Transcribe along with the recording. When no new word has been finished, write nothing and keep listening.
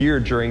here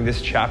during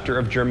this chapter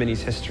of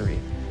Germany's history,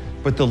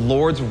 but the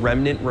Lord's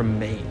remnant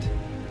remained.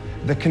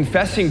 The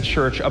confessing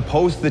church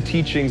opposed the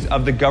teachings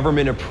of the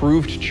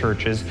government-approved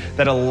churches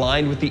that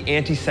aligned with the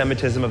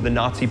anti-Semitism of the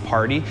Nazi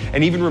Party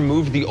and even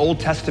removed the Old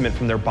Testament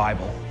from their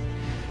Bible.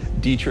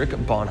 Dietrich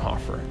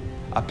Bonhoeffer,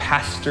 a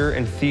pastor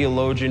and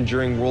theologian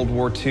during World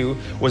War II,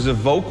 was a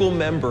vocal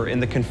member in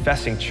the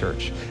confessing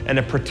church and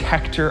a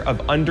protector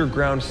of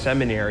underground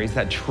seminaries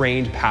that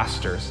trained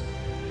pastors.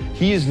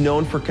 He is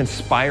known for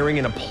conspiring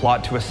in a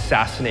plot to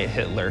assassinate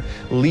Hitler,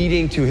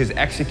 leading to his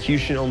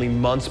execution only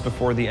months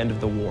before the end of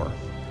the war.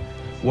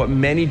 What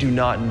many do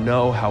not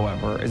know,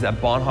 however, is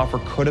that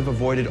Bonhoeffer could have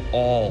avoided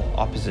all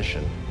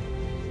opposition.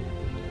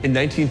 In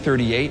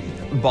 1938,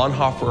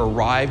 Bonhoeffer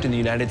arrived in the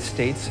United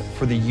States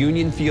for the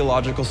Union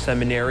Theological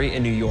Seminary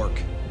in New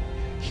York.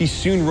 He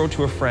soon wrote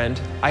to a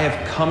friend, "I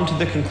have come to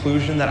the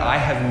conclusion that I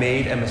have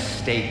made a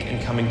mistake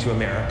in coming to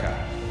America.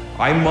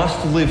 I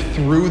must live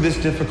through this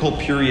difficult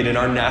period in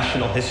our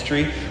national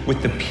history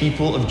with the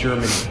people of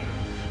Germany.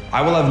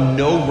 I will have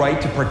no right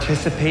to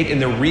participate in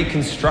the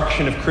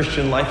reconstruction of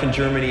Christian life in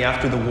Germany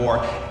after the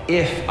war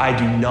if I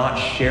do not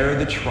share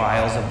the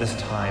trials of this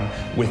time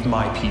with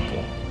my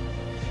people."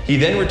 He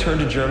then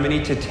returned to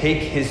Germany to take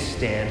his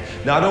stand,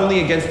 not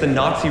only against the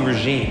Nazi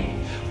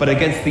regime, but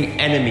against the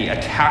enemy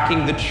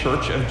attacking the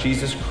Church of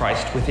Jesus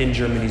Christ within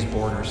Germany's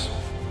borders.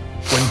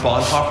 When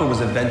Bonhoeffer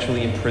was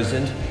eventually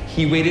imprisoned,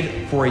 he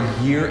waited for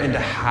a year and a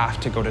half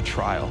to go to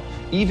trial.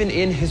 Even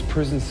in his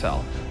prison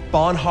cell,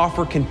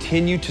 Bonhoeffer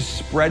continued to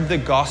spread the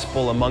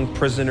gospel among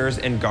prisoners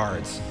and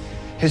guards.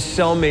 His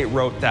cellmate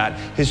wrote that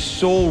his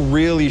soul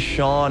really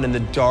shone in the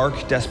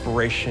dark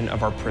desperation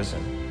of our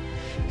prison.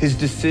 His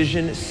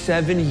decision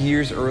 7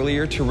 years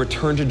earlier to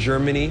return to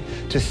Germany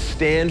to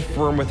stand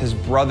firm with his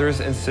brothers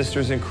and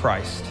sisters in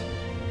Christ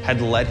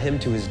had led him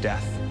to his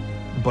death,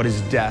 but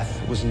his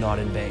death was not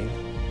in vain.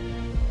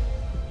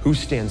 Who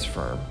stands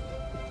firm?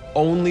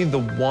 Only the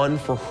one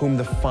for whom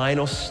the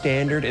final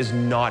standard is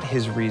not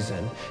his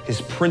reason,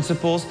 his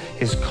principles,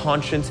 his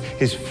conscience,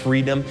 his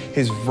freedom,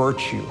 his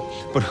virtue,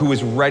 but who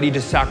is ready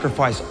to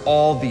sacrifice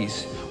all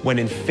these when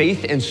in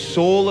faith and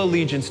sole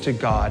allegiance to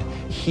God,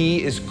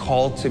 he is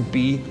called to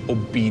be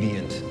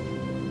obedient.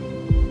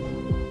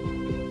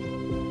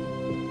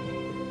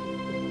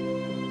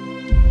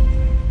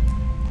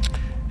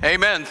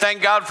 Amen.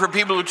 Thank God for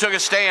people who took a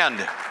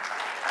stand.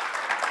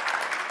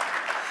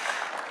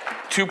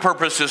 Two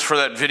purposes for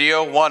that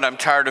video. One, I'm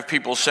tired of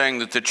people saying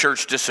that the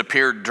church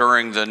disappeared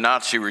during the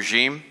Nazi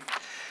regime.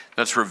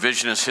 That's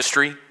revisionist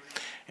history.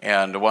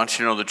 And I want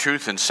you to know the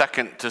truth. And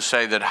second, to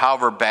say that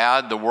however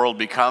bad the world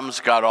becomes,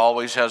 God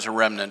always has a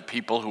remnant,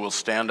 people who will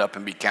stand up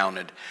and be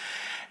counted.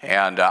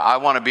 And I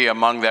want to be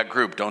among that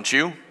group, don't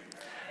you?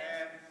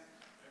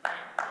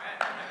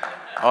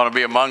 I want to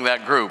be among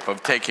that group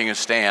of taking a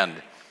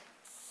stand.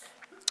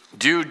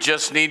 Do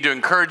just need to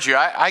encourage you.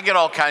 I get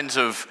all kinds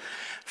of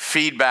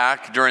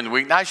feedback during the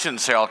week. I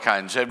shouldn't say all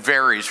kinds. It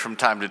varies from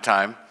time to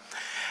time.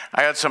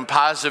 I had some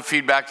positive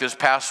feedback this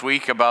past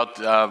week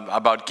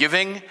about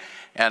giving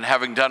and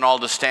having done all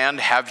to stand.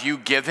 Have you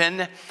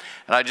given? And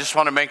I just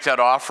want to make that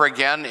offer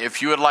again.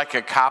 If you would like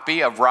a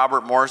copy of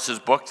Robert Morris's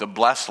book, The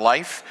Blessed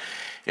Life,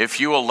 if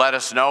you will let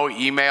us know,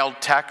 email,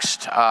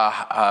 text,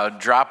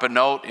 drop a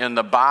note in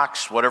the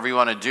box, whatever you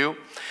want to do,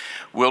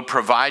 we'll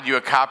provide you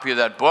a copy of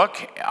that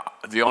book.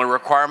 The only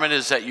requirement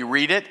is that you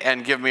read it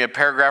and give me a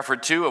paragraph or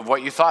two of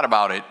what you thought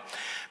about it.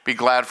 Be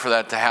glad for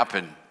that to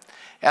happen.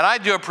 And I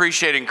do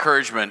appreciate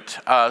encouragement.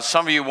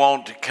 Some of you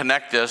won't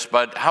connect this,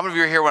 but how many of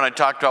you are here when I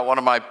talked about one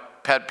of my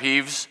pet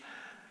peeves?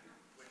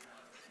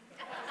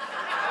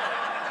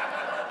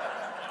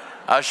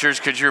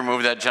 Ushers, could you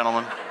remove that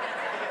gentleman?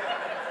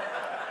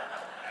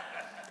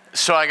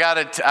 So I got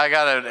a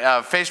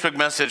Facebook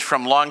message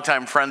from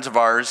longtime friends of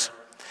ours.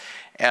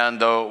 And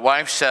the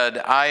wife said,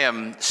 "I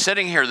am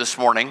sitting here this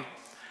morning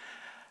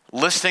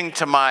listening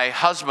to my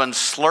husband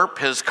slurp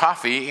his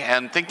coffee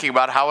and thinking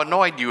about how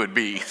annoyed you would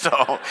be."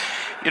 So,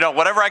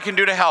 whatever I can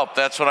do to help,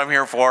 that's what I'm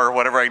here for,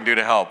 whatever I can do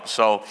to help.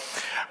 So,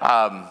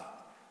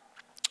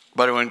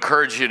 but I would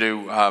encourage you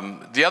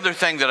to, the other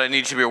thing that I need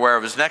you to be aware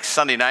of is next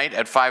Sunday night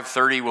at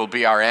 5:30 will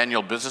be our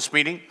annual business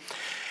meeting.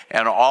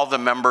 And all the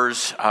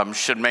members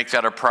should make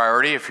that a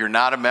priority. If you're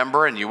not a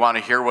member and you want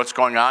to hear what's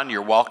going on,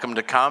 you're welcome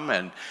to come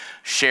and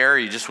share.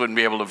 You just wouldn't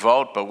be able to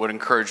vote, but would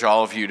encourage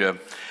all of you to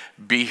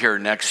be here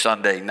next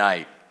Sunday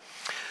night.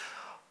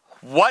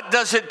 What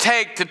does it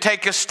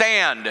take a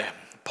stand?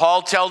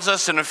 Paul tells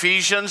us in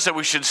Ephesians that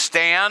we should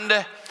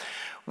stand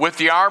with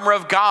the armor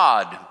of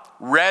God,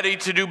 ready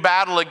to do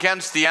battle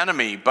against the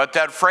enemy. But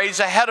that phrase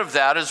ahead of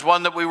that is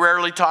one that we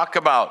rarely talk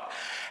about.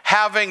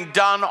 Having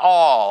done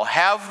all,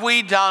 have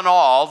we done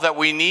all that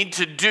we need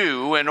to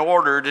do in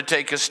order to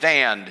take a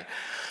stand?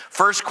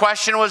 First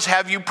question was,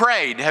 have you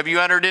prayed? Have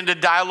you entered into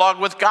dialogue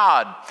with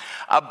God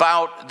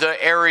about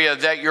the area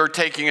that you're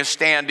taking a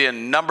stand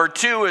in? Number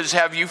two is,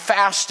 have you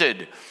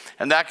fasted?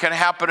 And that can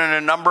happen in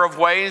a number of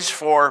ways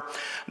for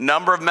a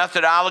number of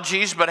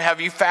methodologies, but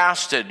have you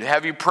fasted?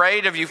 Have you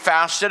prayed? Have you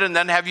fasted? And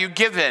then have you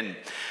given?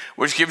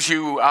 which gives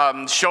you,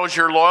 shows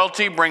your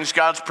loyalty, brings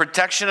God's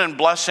protection and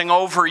blessing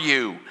over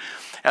you.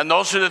 And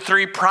those are the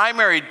three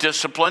primary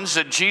disciplines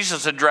that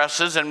Jesus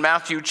addresses in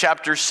Matthew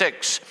chapter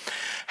 6.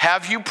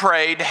 Have you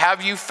prayed,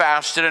 have you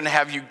fasted, and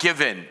have you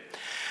given?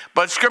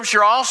 But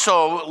Scripture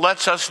also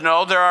lets us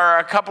know there are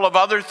a couple of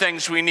other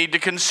things we need to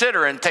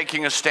consider in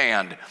taking a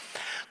stand.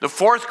 The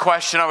fourth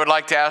question I would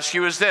like to ask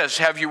you is this: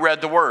 have you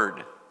read the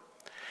Word?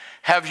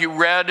 Have you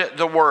read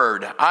the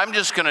Word? I'm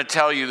just going to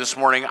tell you this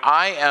morning,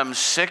 I am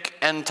sick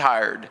and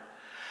tired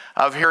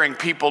of hearing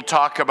people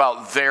talk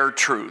about their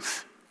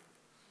truth.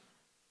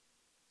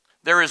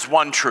 There is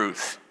one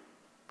truth.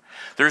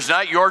 There's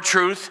not your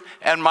truth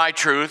and my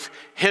truth,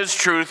 his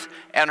truth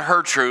and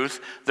her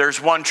truth.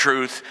 There's one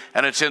truth,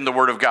 and it's in the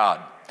Word of God.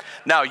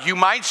 Now, you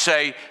might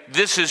say,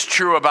 this is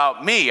true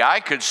about me. I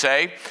could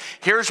say,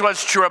 here's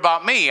what's true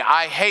about me.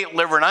 I hate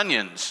liver and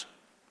onions.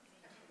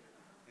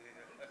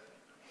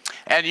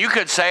 And you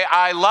could say,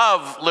 I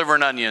love liver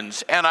and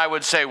onions. And I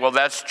would say, well,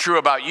 that's true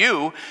about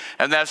you,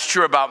 and that's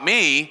true about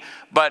me.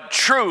 But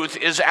truth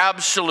is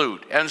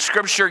absolute. And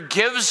Scripture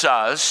gives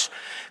us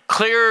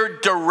clear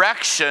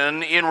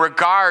direction in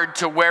regard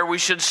to where we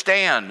should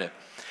stand.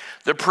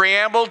 The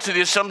preamble to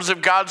the Assemblies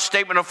of God's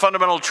Statement of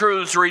Fundamental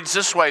Truths reads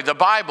this way: the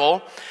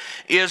Bible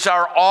is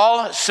our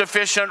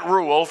all-sufficient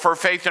rule for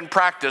faith and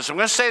practice. I'm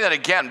going to say that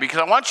again because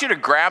I want you to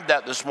grab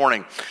that this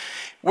morning.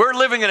 We're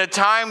living in a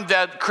time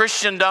that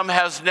Christendom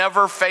has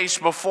never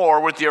faced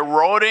before, with the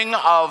eroding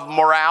of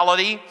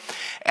morality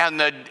and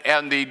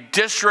the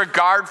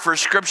disregard for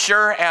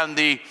Scripture and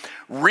the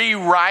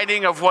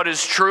rewriting of what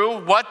is true.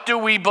 What do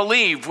we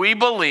believe? We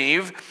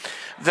believe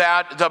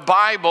that the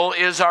Bible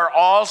is our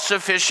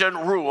all-sufficient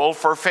rule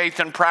for faith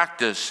and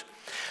practice.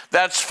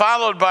 That's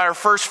followed by our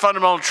first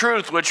fundamental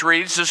truth, which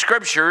reads, the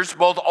Scriptures,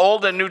 both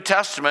Old and New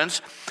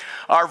Testaments,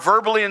 are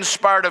verbally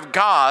inspired of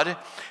God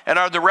and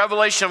are the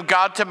revelation of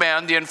God to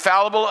man, the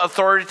infallible,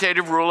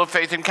 authoritative rule of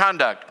faith and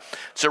conduct.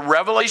 It's a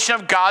revelation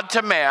of God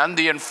to man,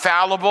 the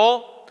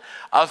infallible,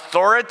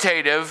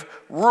 authoritative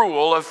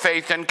rule of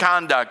faith and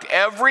conduct.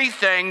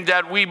 Everything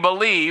that we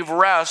believe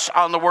rests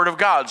on the Word of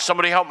God.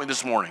 Somebody help me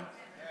this morning.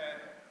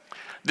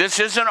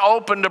 This isn't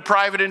open to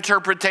private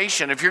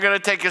interpretation. If you're going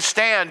to take a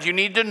stand, you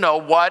need to know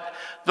what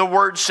the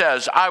Word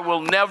says. I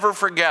will never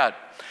forget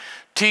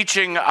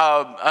teaching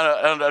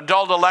an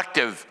adult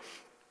elective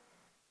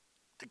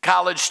to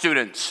college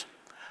students.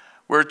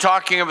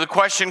 The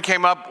question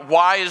came up,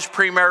 why is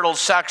premarital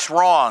sex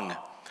wrong?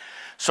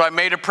 So I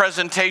made a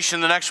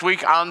presentation the next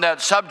week on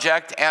that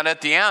subject, and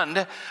at the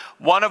end,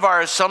 one of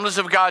our Assemblies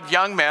of God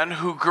young men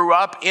who grew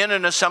up in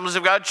an Assemblies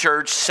of God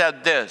church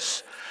said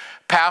this: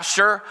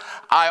 Pastor,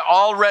 I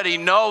already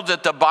know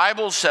that the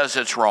Bible says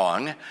it's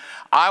wrong.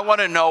 I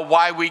want to know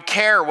why we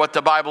care what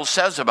the Bible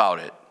says about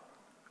it.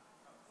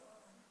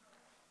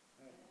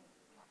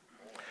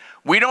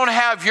 We don't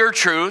have your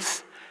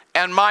truth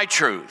and my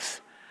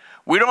truth.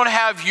 We don't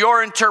have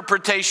your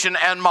interpretation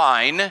and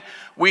mine.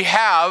 We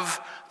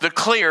have the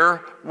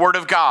clear Word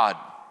of God.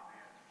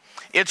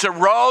 It's a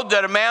road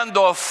that a man,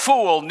 though a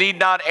fool, need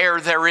not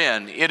err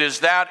therein. It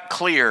is that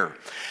clear.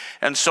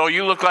 And so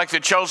you look like the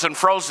chosen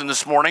frozen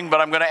this morning, but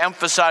I'm going to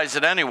emphasize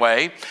it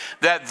anyway,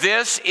 that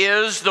this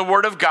is the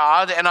Word of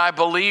God, and I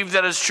believe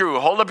that is true.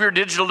 Hold up your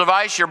digital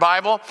device, your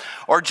Bible,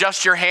 or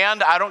just your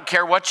hand. I don't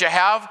care what you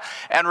have,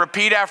 and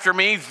repeat after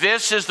me.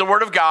 This is the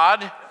Word of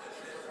God,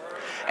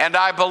 and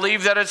I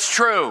believe that it's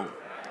true.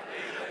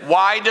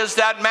 Why does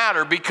that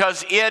matter?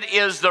 Because it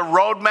is the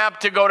roadmap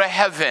to go to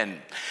heaven.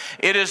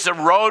 It is the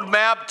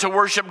roadmap to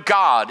worship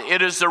God.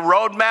 It is the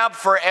roadmap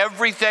for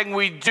everything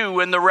we do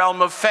in the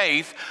realm of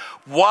faith.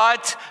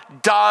 What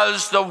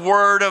does the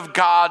Word of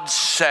God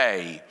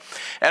say?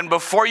 And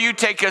before you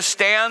take a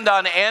stand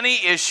on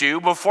any issue,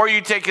 before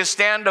you take a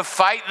stand to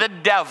fight the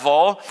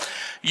devil,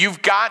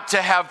 you've got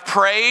to have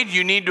prayed,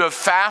 you need to have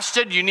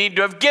fasted, you need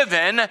to have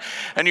given,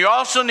 and you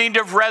also need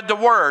to have read the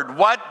Word.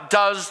 What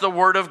does the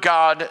Word of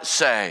God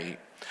say?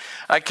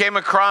 I came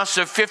across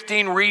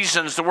 15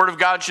 reasons the Word of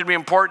God should be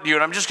important to you,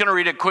 and I'm just going to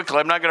read it quickly.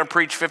 I'm not going to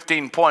preach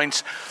 15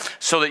 points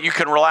so that you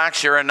can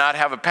relax here and not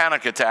have a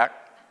panic attack.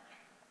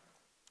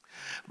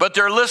 But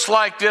there are lists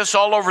like this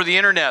all over the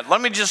internet.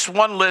 Let me just,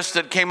 one list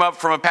that came up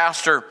from a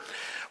pastor.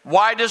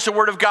 Why does the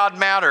Word of God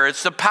matter?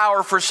 It's the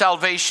power for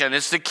salvation.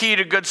 It's the key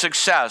to good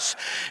success.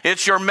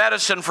 It's your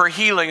medicine for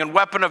healing and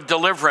weapon of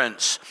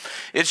deliverance.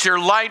 It's your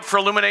light for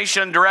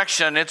illumination and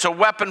direction. It's a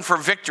weapon for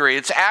victory.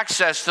 It's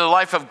access to the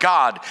life of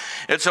God.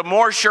 It's a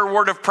more sure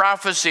word of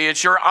prophecy.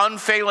 It's your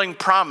unfailing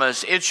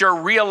promise. It's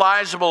your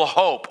realizable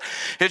hope.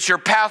 It's your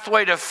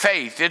pathway to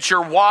faith. It's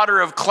your water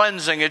of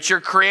cleansing. It's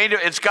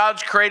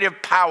God's creative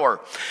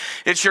power.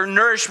 It's your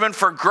nourishment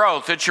for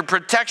growth. It's your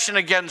protection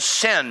against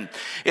sin.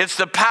 It's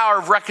the power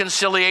of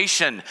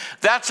reconciliation.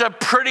 That's a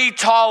pretty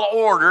tall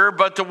order,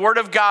 but the Word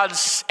of God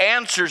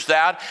answers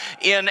that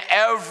in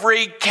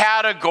every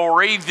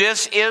category.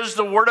 This is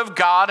the Word of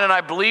God, and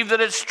I believe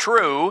that it's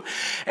true.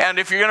 And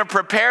if you're going to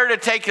prepare to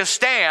take a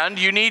stand,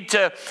 you need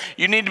to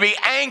be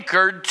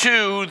anchored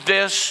to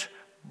this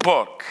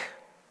book.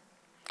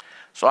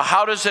 So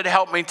how does it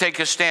help me take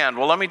a stand?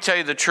 Well, let me tell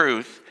you the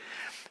truth.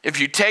 If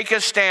you take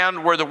a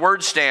stand where the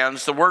Word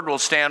stands, the Word will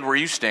stand where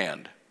you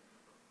stand.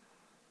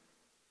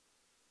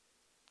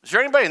 Is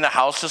there anybody in the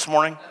house this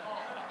morning?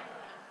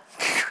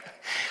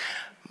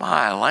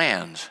 My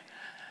lands.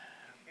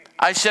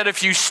 I said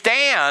if you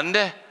stand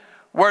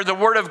where the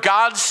Word of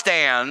God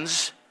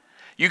stands,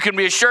 you can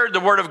be assured the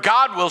Word of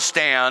God will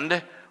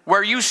stand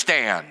where you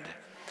stand.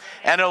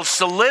 And it'll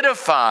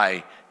solidify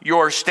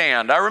your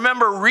stand. I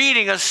remember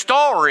reading a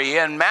story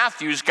in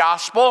Matthew's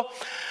gospel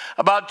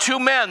about two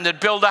men that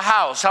build a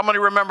house. How many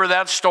remember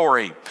that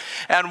story?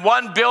 And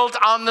one built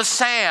on the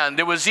sand.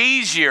 It was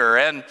easier.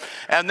 And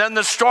then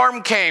the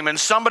storm came. And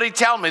somebody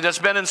tell me, that's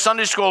been in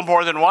Sunday school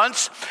more than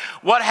once,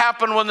 what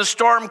happened when the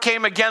storm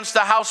came against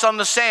the house on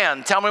the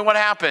sand? Tell me what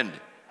happened.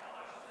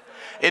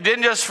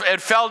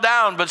 It fell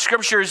down, but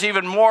Scripture is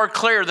even more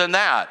clear than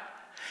that.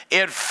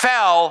 It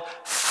fell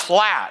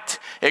flat.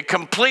 It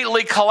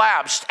completely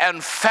collapsed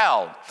and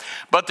fell.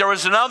 But there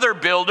was another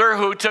builder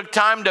who took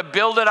time to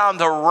build it on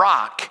the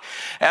rock.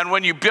 And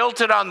when you built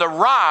it on the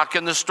rock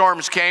and the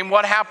storms came,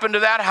 what happened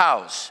to that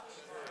house?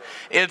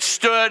 It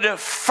stood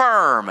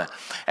firm.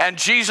 And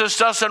Jesus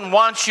doesn't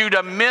want you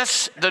to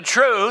miss the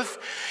truth.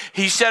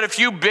 He said, if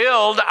you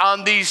build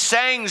on these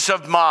sayings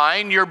of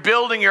mine, you're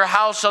building your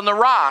house on the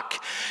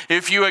rock.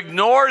 If you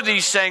ignore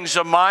these sayings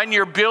of mine,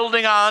 you're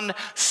building on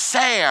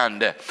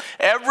sand.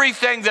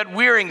 Everything that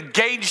we're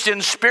engaged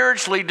in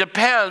spiritually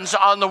depends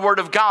on the Word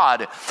of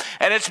God.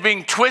 And it's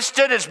being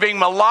twisted, it's being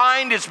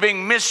maligned, it's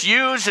being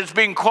misused, it's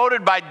being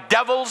quoted by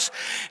devils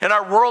in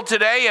our world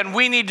today, and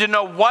we need to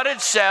know what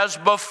it says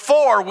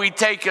before we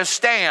take a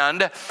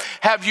stand.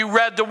 Have you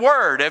read the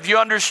Word? Have you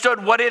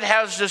understood what it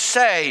has to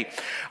say?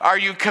 Are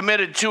you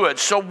committed to it?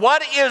 So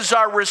what is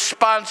our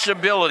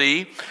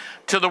responsibility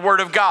to the Word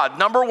of God?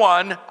 Number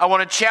one, I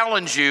want to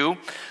challenge you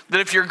that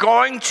if you're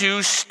going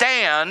to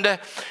stand,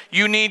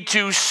 you need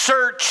to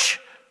search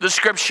the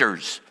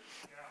Scriptures.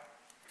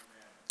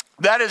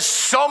 That is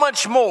so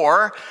much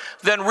more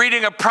than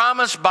reading a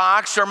promise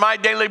box or My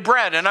Daily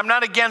Bread. And I'm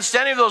not against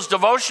any of those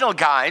devotional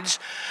guides,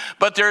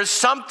 but there's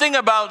something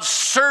about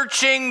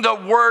searching the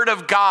Word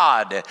of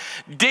God,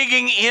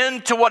 digging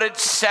into what it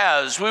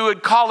says. We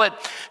would call it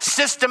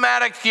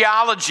systematic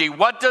theology.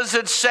 What does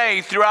it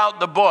say throughout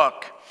the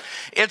book?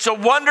 It's a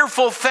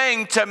wonderful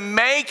thing to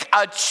make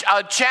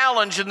a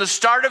challenge in the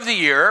start of the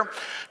year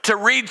to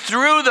read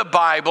through the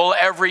Bible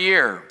every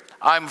year.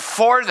 I'm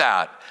for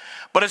that.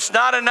 But it's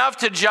not enough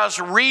to just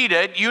read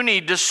it. You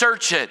need to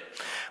search it.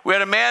 We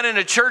had a man in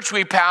a church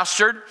we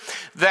pastored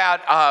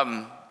that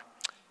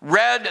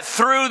read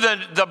through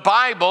the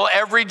Bible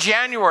every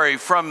January.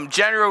 From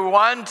January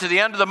 1 to the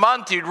end of the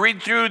month, he'd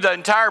read through the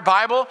entire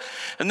Bible.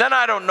 And then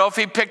I don't know if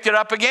he picked it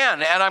up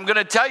again. And I'm going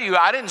to tell you,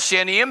 I didn't see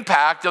any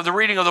impact of the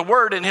reading of the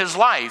Word in his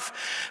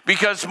life.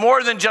 Because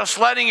more than just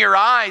letting your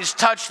eyes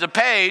touch the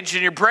page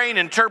and your brain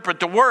interpret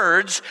the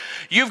words,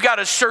 you've got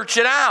to search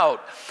it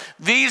out.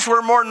 These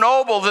were more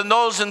noble than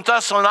those in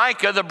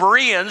Thessalonica, the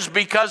Bereans,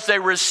 because they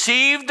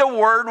received the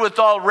Word with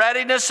all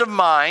readiness of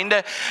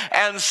mind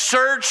and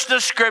searched the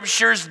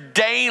Scriptures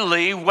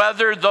daily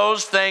whether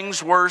those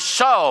things were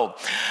so.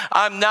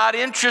 I'm not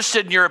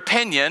interested in your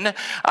opinion.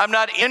 I'm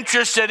not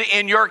interested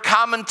in your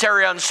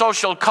commentary on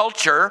social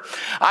culture.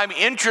 I'm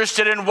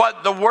interested in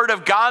what the Word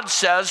of God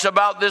says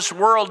about this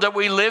world that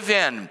we live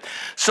in.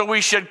 So we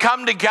should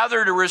come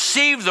together to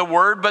receive the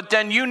Word, but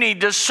then you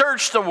need to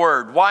search the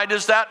Word. Why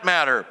does that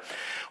matter?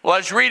 Well, I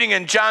was reading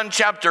in John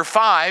chapter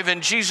 5,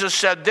 and Jesus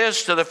said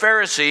this to the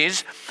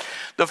Pharisees: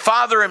 the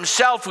Father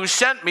himself who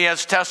sent me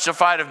has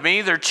testified of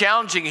me. They're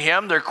challenging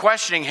him. They're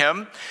questioning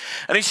him.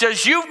 And he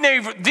says,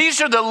 these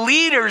are the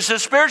leaders, the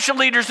spiritual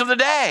leaders of the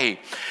day.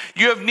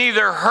 You have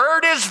neither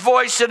heard his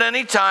voice at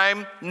any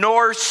time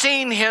nor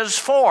seen his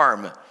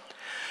form.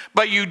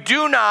 But you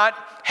do not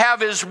have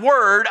his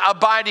word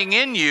abiding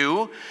in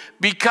you,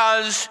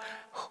 because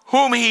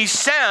whom he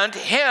sent,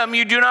 him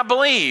you do not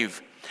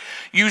believe.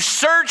 You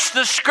search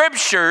the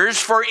Scriptures,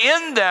 for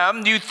in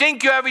them you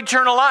think you have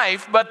eternal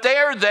life, but they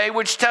are they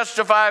which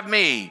testify of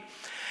me.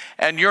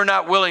 And you're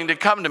not willing to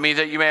come to me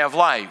that you may have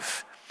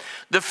life.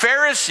 The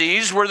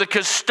Pharisees were the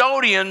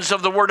custodians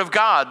of the Word of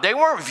God. They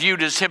weren't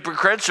viewed as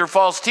hypocrites or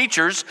false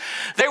teachers.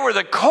 They were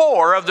the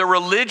core of the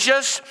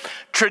religious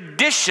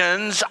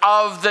traditions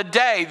of the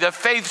day, the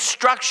faith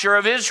structure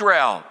of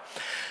Israel.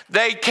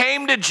 They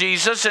came to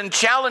Jesus and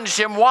challenged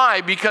him.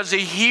 Why? Because he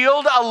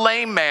healed a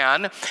lame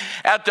man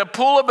at the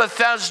pool of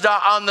Bethesda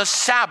on the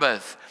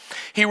Sabbath.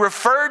 He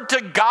referred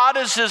to God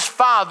as his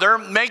Father,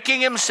 making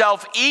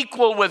himself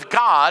equal with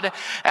God,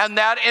 and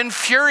that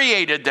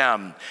infuriated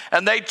them.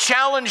 And they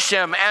challenged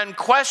him and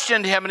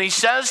questioned him, and he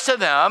says to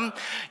them,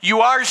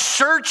 you are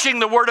searching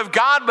the Word of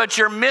God, but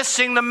you're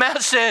missing the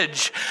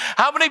message.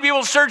 How many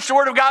people search the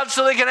Word of God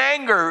so they can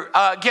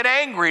get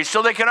angry,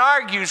 so they can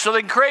argue, so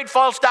they can create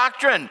false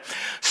doctrine?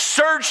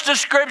 Search the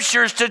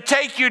Scriptures to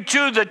take you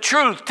to the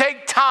truth.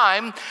 Take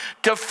time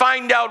to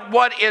find out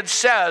what it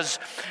says.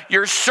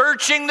 You're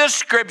searching the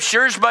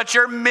scriptures, but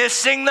you're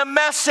missing the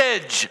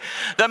message.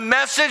 The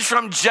message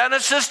from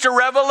Genesis to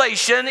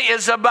Revelation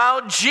is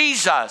about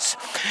Jesus.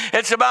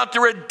 It's about the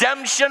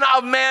redemption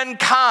of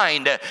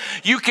mankind.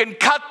 You can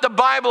cut the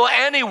Bible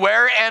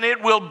anywhere and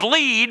it will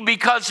bleed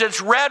because it's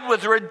read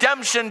with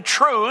redemption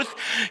truth.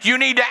 You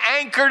need to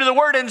anchor to the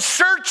word and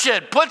search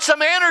it. Put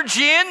some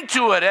energy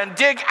into it and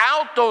dig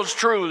out those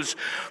truths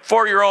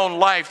for your own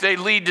life. They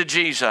lead to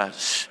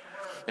Jesus.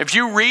 If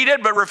you read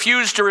it but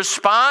refuse to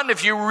respond,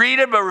 if you read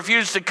it but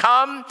refuse to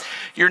come,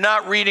 you're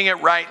not reading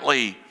it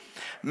rightly.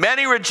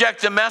 Many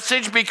reject the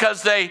message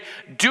because they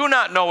do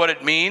not know what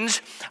it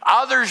means.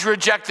 Others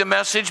reject the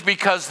message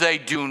because they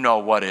do know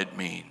what it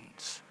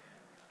means.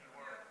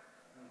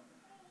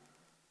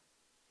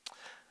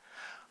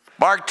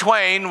 Mark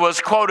Twain was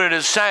quoted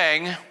as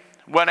saying,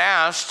 when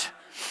asked,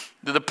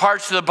 do the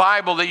parts of the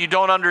Bible that you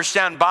don't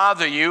understand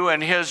bother you?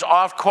 And his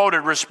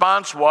oft-quoted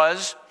response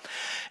was,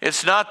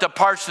 it's not the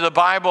parts of the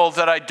Bible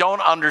that I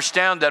don't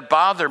understand that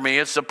bother me.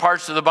 It's the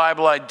parts of the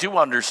Bible I do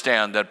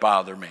understand that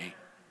bother me.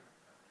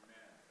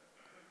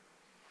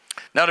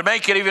 Now, to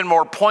make it even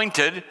more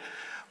pointed,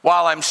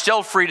 while I'm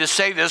still free to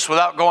say this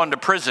without going to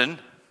prison,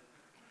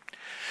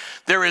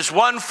 there is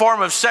one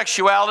form of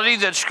sexuality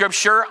that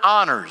Scripture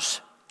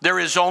honors. There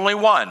is only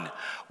one.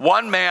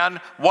 One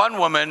man, one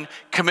woman,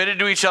 committed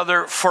to each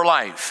other for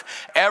life.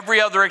 Every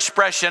other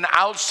expression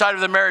outside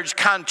of the marriage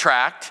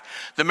contract,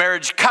 the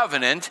marriage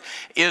covenant,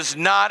 is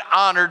not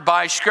honored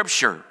by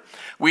Scripture.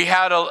 We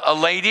had a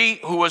lady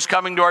who was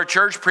coming to our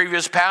church,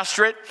 previous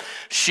pastorate.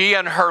 She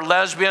and her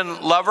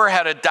lesbian lover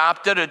had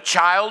adopted a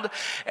child,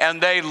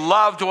 and they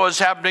loved what was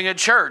happening at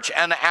church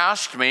and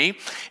asked me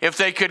if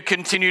they could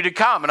continue to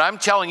come. And I'm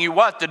telling you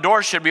what, the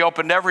door should be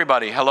open to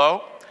everybody.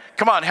 Hello?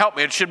 Come on, help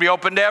me. It should be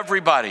open to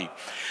everybody.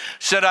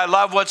 Said, I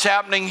love what's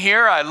happening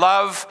here. I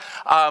love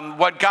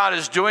what God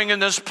is doing in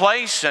this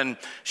place. And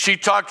she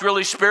talked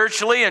really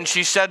spiritually, and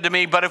she said to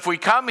me, but if we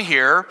come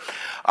here,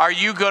 are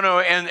you going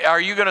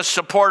to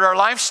support our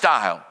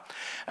lifestyle?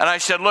 And I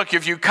said, look,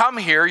 if you come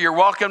here, you're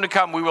welcome to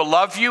come. We will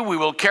love you. We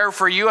will care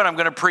for you. And I'm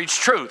going to preach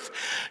truth.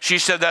 She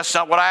said, that's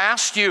not what I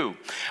asked you.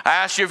 I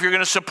asked you if you're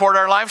going to support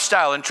our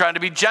lifestyle, and trying to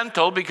be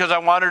gentle because I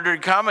wanted her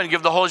to come and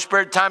give the Holy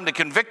Spirit time to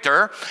convict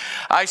her.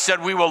 I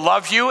said, we will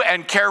love you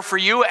and care for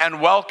you and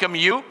welcome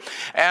you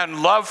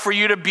and love for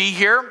you to be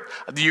here.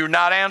 You're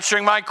not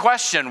answering my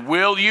question.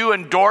 Will you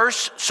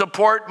endorse,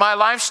 support my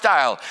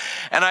lifestyle?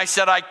 And I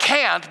said, I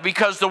can't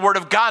because the Word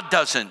of God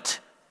doesn't.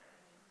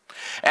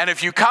 And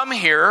if you come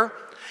here,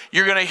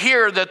 you're going to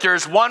hear that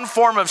there's one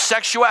form of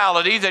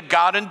sexuality that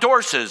God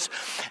endorses: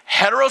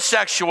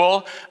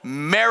 heterosexual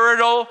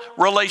marital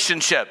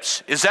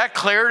relationships. Is that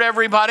clear to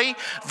everybody?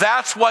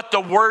 That's what the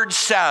Word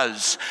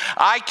says.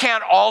 I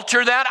can't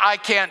alter that. I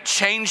can't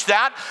change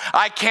that.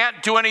 I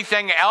can't do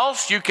anything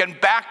else. You can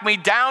back me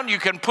down. You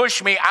can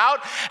push me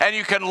out, and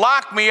you can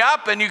lock me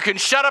up, and you can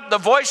shut up the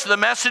voice of the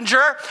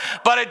messenger,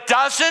 but it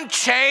doesn't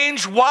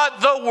change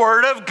what the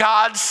Word of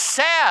God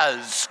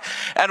says.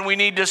 And we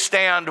need to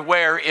stand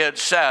where it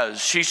says.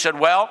 She said,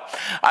 well,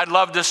 I'd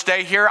love to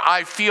stay here.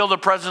 I feel the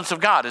presence of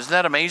God. Isn't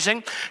that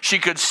amazing? She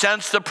could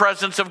sense the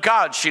presence of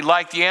God. She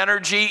liked the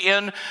energy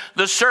in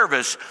the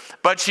service.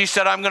 But she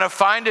said, I'm going to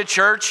find a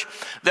church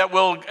that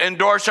will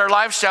endorse our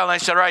lifestyle. And I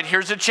said, all right,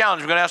 here's the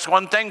challenge. I'm going to ask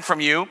one thing from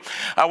you.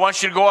 I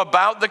want you to go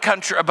about the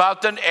country,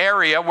 about the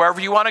area,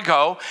 wherever you want to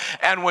go.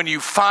 And when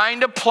you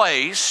find a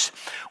place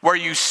where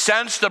you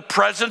sense the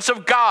presence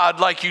of God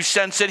like you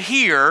sense it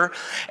here,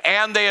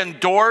 and they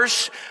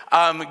endorse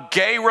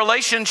gay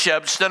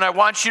relationships, then I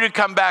want you to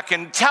come back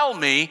and tell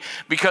me,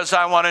 because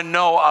I want to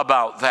know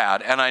about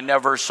that. And I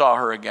never saw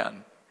her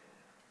again.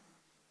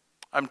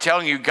 I'm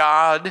telling you,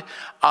 God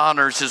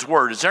honors His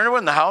Word. Is there anyone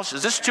in the house?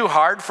 Is this too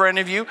hard for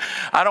any of you?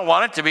 I don't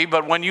want it to be,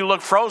 but when you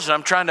look frozen,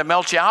 I'm trying to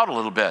melt you out a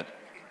little bit.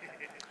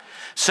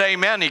 Say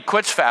amen. He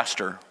quits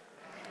faster.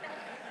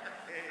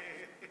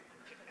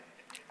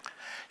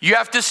 You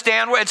have to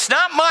stand where it's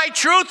not my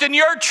truth and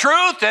your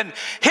truth and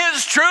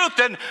his truth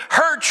and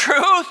her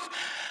truth.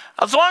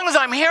 As long as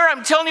I'm here,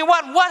 I'm telling you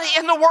what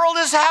in the world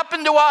has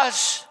happened to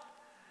us?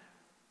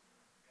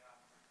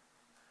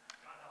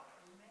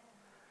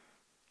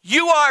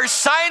 You are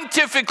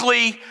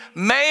scientifically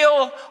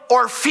male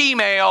or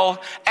female,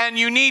 and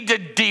you need to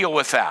deal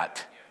with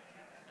that.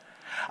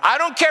 I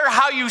don't care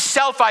how you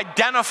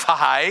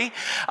self-identify.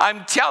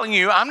 I'm telling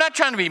you, I'm not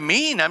trying to be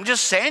mean. I'm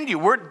just saying to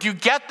you, do you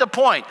get the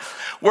point?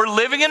 We're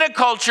living in a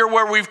culture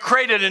where we've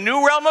created a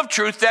new realm of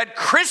truth that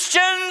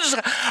Christians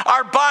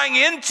are buying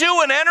into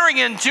and entering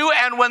into,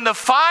 and when the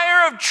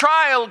fire of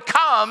trial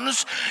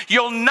comes,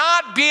 you'll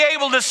not be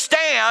able to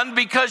stand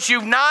because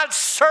you've not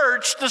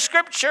searched the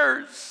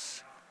Scriptures.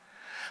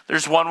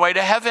 There's one way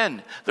to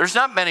heaven. There's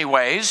not many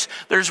ways.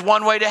 There's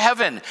one way to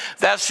heaven.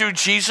 That's through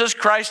Jesus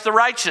Christ the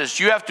righteous.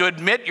 You have to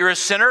admit you're a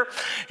sinner.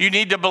 You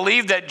need to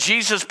believe that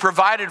Jesus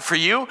provided for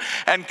you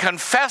and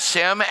confess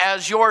him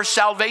as your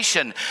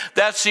salvation.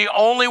 That's the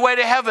only way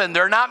to heaven.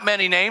 There are not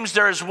many names.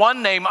 There is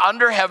one name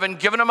under heaven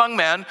given among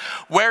men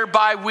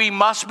whereby we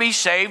must be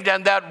saved,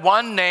 and that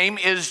one name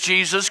is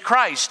Jesus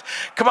Christ.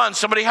 Come on,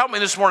 somebody help me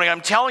this morning.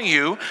 I'm telling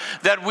you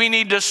that we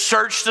need to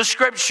search the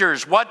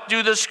scriptures. What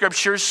do the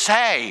scriptures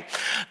say?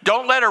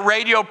 Don't let a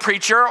radio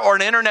preacher or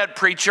an internet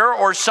preacher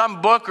or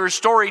some book or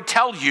story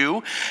tell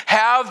you.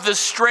 Have the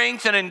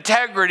strength and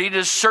integrity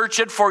to search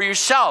it for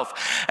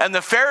yourself. And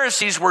the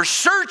Pharisees were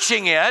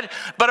searching it,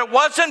 but it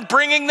wasn't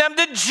bringing them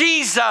to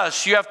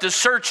Jesus. You have to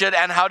search it.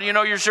 And how do you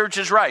know your search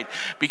is right?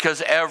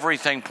 Because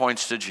everything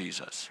points to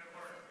Jesus.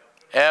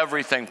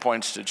 Everything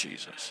points to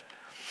Jesus.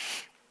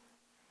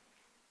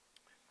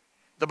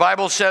 The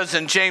Bible says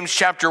in James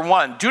chapter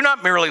 1, do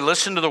not merely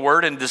listen to the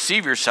word and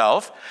deceive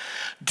yourself.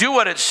 Do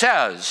what it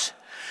says.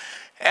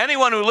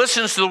 Anyone who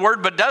listens to the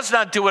word but does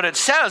not do what it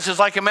says is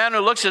like a man who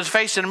looks at his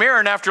face in a mirror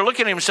and after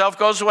looking at himself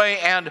goes away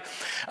and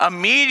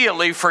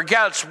immediately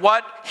forgets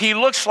what he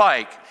looks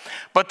like.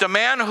 But the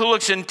man who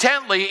looks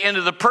intently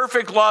into the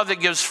perfect law that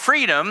gives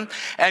freedom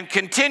and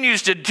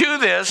continues to do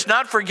this,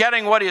 not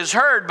forgetting what he has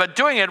heard, but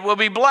doing it, will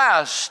be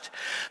blessed.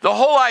 The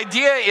whole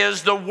idea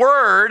is the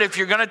word, if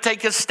you're going to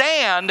take a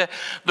stand,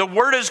 the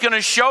word is going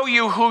to show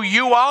you who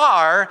you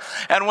are.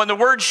 And when the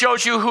word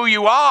shows you who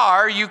you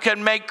are, you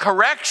can make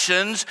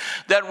corrections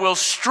that will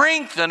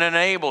strengthen and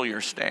enable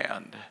your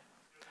stand.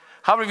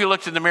 How many of you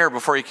looked in the mirror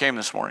before you came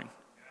this morning?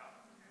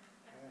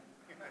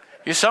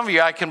 Some of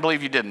you, I can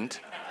believe you didn't.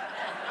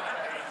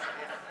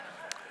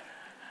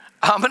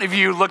 How many of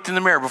you looked in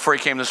the mirror before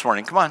you came this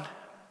morning? Come on.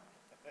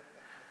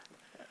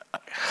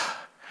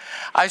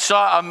 I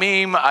saw a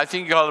meme, I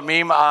think you call it a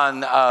meme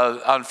on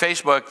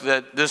Facebook,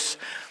 that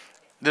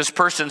this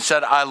person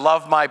said, I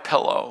love my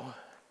pillow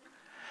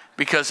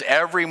because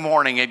every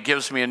morning it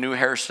gives me a new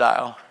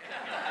hairstyle.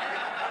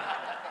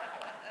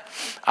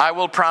 I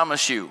will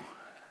promise you,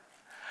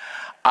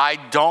 I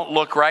don't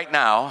look right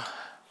now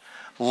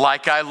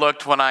like I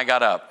looked when I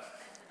got up.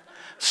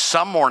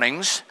 Some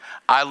mornings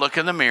I look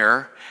in the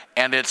mirror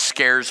and it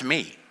scares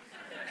me.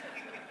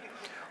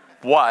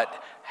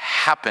 What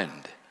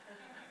happened?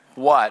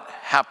 What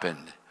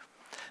happened?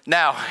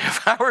 Now,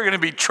 if I were going to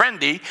be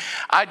trendy,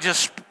 I'd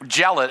just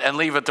gel it and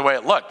leave it the way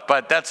it looked,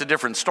 but that's a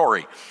different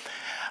story.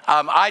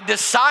 I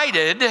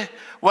decided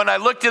when I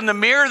looked in the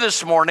mirror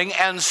this morning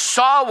and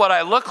saw what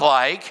I look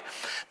like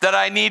that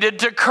I needed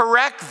to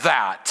correct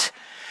that.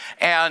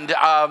 And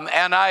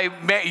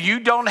you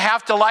don't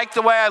have to like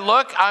the way I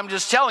look. I'm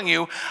just telling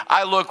you,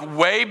 I look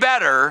way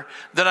better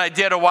than I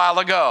did a while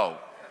ago.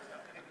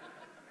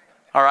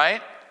 All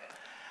right?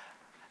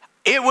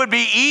 It would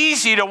be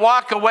easy to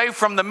walk away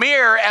from the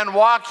mirror and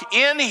walk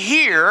in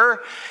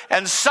here,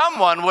 and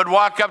someone would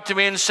walk up to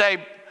me and say,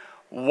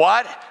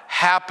 what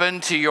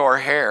happened to your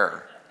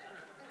hair?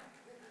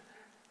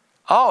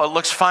 Oh, it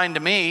looks fine to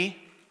me.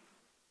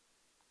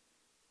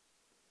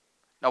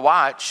 Now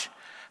watch.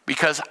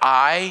 Because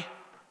I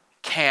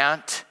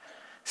can't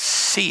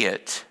see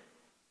it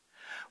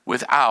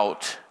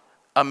without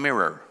a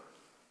mirror.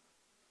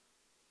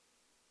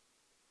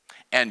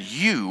 And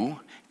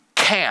you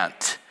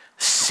can't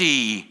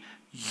see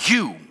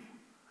you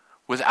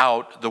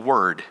without the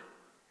word.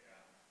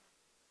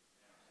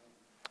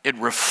 It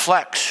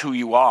reflects who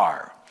you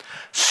are.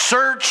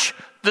 Search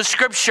the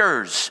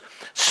scriptures.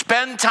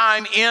 Spend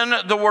time in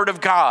the word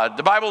of God.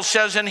 The Bible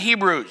says in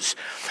Hebrews,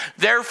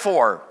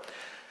 therefore,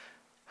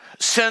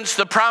 since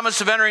the promise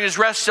of entering his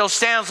rest still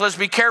stands, let's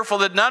be careful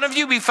that none of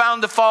you be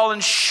found to fall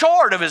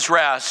short of his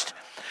rest.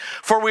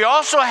 For we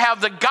also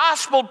have the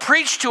gospel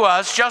preached to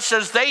us just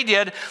as they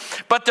did,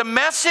 but the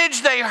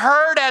message they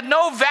heard had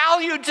no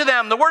value to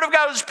them. The word of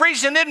God was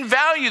preached and didn't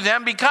value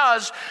them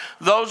because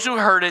those who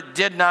heard it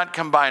did not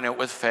combine it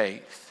with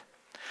faith.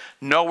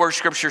 Know where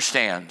Scripture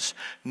stands.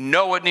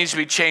 Know what needs to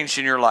be changed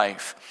in your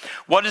life.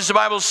 What does the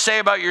Bible say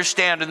about your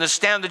stand and the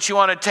stand that you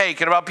want to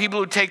take and about people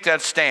who take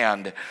that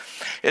stand?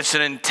 It's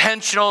an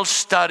intentional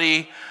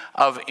study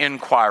of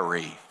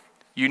inquiry.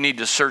 You need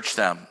to search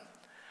them.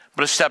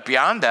 But a step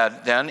beyond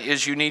that, then,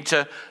 is you need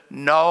to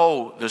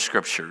know the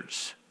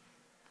Scriptures.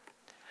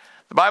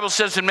 The Bible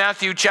says in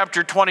Matthew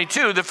chapter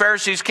 22, the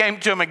Pharisees came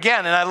to him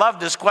again, and I love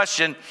this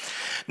question.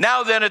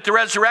 Now then, at the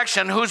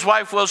resurrection, whose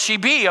wife will she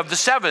be of the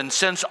seven,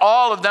 since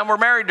all of them were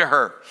married to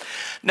her?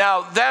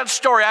 Now, that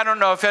story, I don't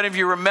know if any of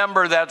you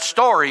remember that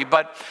story,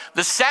 but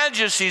the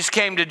Sadducees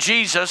came to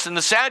Jesus, and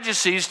the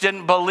Sadducees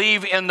didn't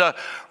believe in the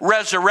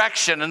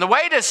resurrection. And the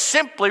way to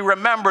simply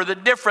remember the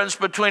difference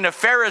between a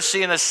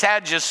Pharisee and a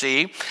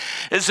Sadducee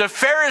is the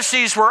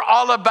Pharisees were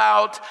all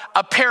about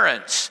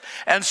appearance,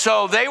 and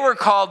so they were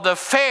called the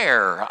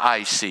fair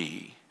I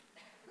see.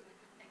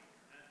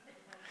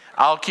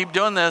 I'll keep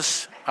doing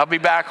this. I'll be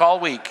back all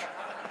week.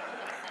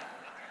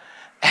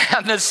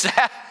 And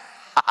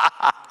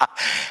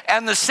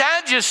the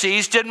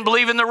Sadducees didn't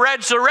believe in the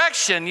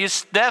resurrection.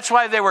 That's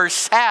why they were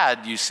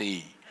sad, you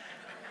see.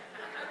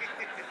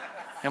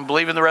 and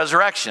believe in the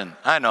resurrection.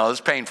 I know,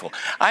 it's painful.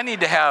 I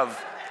need to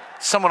have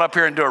someone up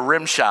here and do a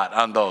rim shot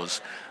on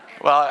those.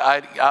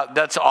 Well,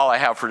 that's all I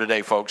have for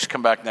today, folks.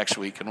 Come back next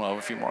week and we'll have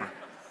a few more.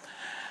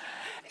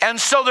 And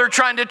so they're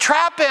trying to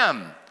trap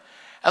him.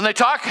 And they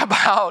talk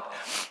about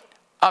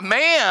a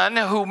man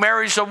who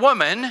marries a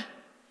woman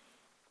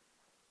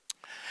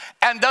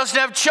and doesn't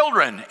have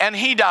children, and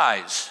he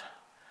dies.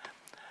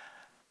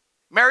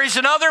 Marries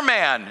another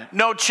man,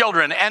 no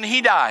children, and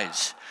he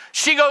dies.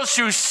 She goes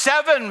through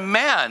 7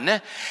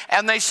 men,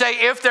 and they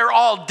say, if they're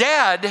all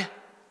dead,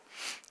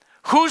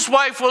 whose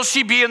wife will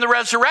she be in the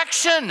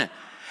resurrection?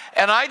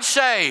 And I'd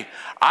say,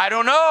 I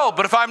don't know,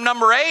 but if I'm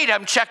number 8,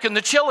 I'm checking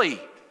the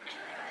chili.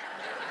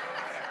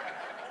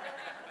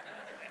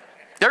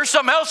 There's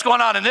something else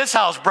going on in this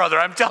house, brother.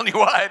 I'm telling you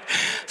what.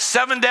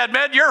 7 dead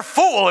men, you're a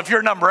fool if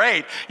you're number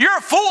 8. You're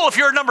a fool if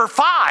you're number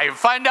 5.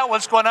 Find out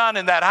what's going on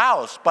in that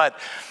house. But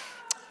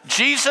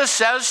Jesus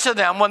says to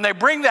them, when they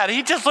bring that,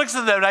 he just looks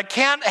at them, and I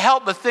can't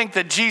help but think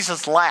that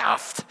Jesus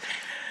laughed.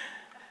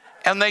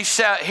 And they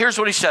said, here's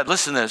what he said.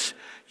 Listen to this.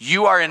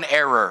 You are in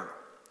error.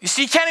 You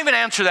see, you can't even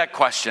answer that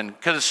question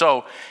because it's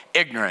so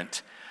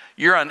ignorant.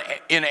 You're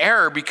in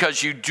error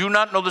because you do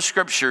not know the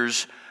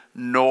scriptures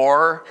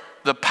nor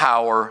the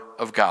power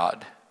of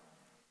God.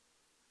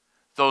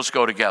 Those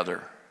go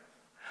together.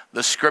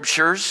 The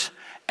scriptures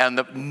and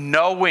the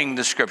knowing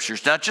the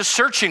scriptures, not just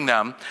searching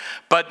them,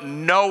 but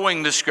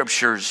knowing the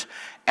scriptures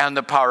and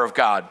the power of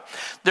God.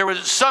 There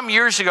was some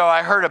years ago,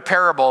 I heard a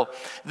parable.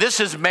 This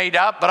is made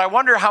up, but I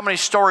wonder how many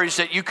stories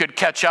that you could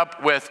catch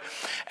up with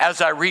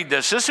as I read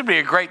this. This would be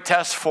a great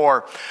test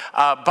for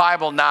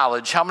Bible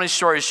knowledge. How many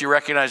stories do you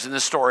recognize in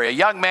this story? A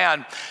young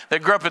man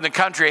that grew up in the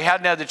country,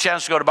 hadn't had the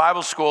chance to go to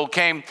Bible school,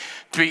 came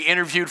to be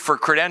interviewed for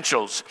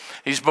credentials.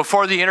 He's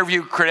before the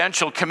interview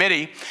credential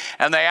committee,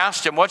 and they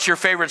asked him, what's your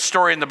favorite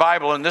story in the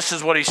Bible? And this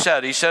is what he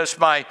said. He says,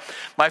 my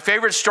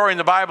favorite story in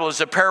the Bible is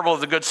the parable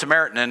of the Good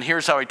Samaritan, and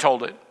here's how he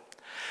told it.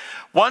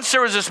 Once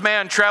there was this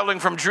man traveling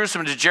from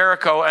Jerusalem to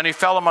Jericho, and he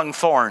fell among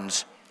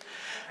thorns.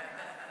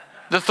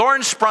 The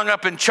thorns sprung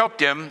up and choked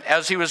him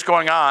as he was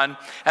going on,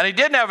 and he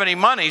didn't have any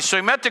money, so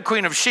he met the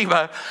Queen of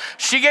Sheba.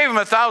 She gave him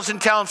 1,000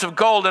 talents of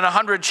gold and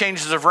 100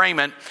 changes of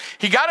raiment.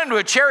 He got into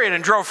a chariot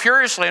and drove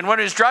furiously, and when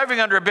he was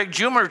driving under a big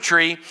juniper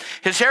tree,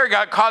 his hair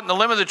got caught in the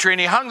limb of the tree, and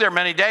he hung there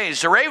many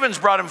days. The ravens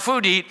brought him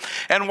food to eat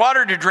and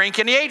water to drink,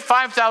 and he ate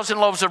 5,000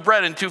 loaves of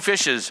bread and 2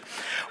 fishes.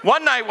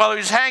 One night while he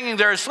was hanging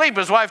there asleep,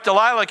 his wife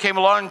Delilah came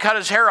along and cut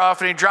his hair off,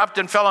 and he dropped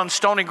and fell on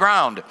stony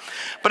ground.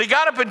 But he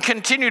got up and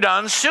continued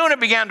on. Soon it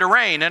began to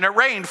rain, and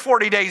it rained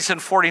 40 days and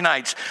 40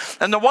 nights.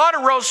 And the water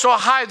rose so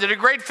high that a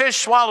great fish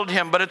swallowed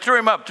him, but it threw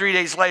him up 3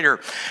 days later.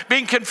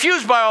 Being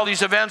confused by all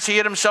these events, he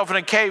hid himself in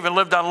a cave and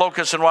lived on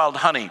locusts and wild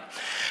honey.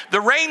 The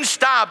rain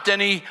stopped,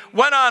 and he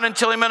went on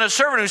until he met a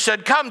servant who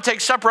said, come, take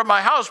supper at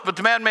my house. But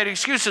the man made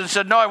excuses and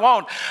said, no, I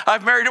won't.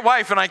 I've married a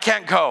wife, and I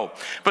can't go.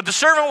 But the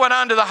servant went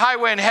on to the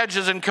highway and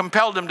hedges and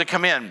compelled him to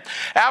come in.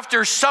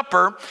 After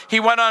supper, he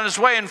went on his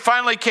way and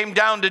finally came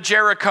down to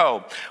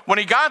Jericho. When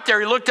he got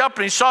there, he looked up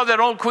and he saw that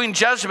old Queen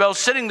Jezebel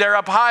sitting there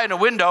up high in a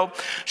window.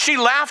 She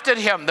laughed at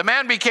him. The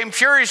man became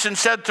furious and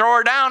said, throw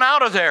her down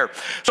out of there.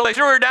 So they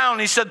threw her down.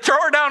 He said, throw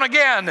her down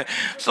again.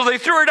 So they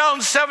threw her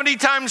down 70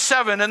 times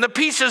 7. And the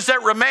pieces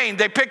that remained,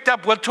 they picked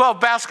up with 12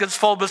 baskets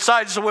full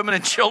besides the women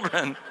and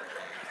children.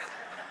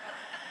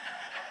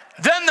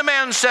 Then the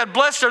man said,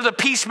 blessed are the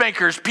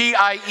peacemakers,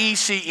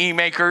 P-I-E-C-E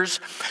makers.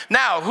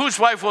 Now, whose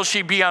wife will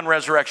she be on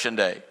resurrection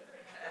day?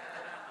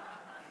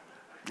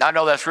 I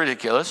know that's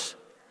ridiculous,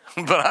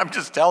 but I'm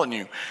just telling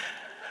you.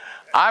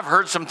 I've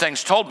heard some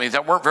things told me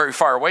that weren't very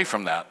far away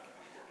from that.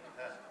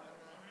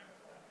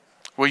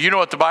 Well, you know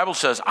what the Bible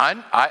says.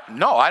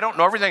 No, I don't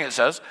know everything it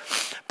says,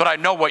 but I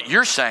know what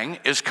you're saying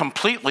is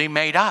completely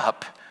made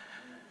up.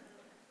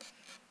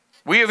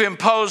 We have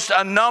imposed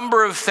a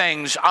number of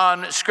things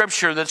on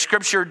Scripture that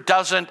Scripture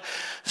doesn't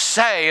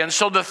say. And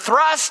so the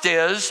thrust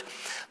is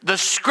the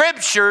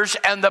Scriptures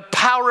and the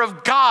power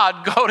of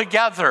God go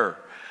together.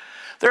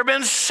 There have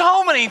been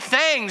so many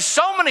things,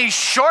 so many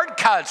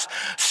shortcuts,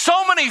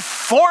 so many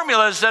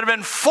formulas that have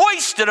been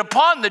foisted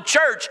upon the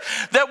church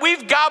that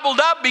we've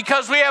gobbled up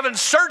because we haven't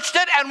searched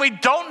it and we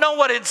don't know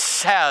what it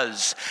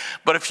says.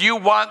 But if you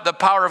want the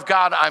power of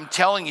God, I'm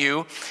telling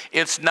you,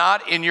 it's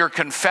not in your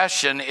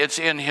confession, it's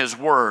in His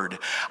Word.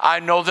 I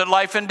know that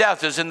life and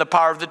death is in the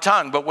power of the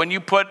tongue, but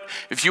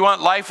if you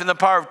want life in the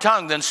power of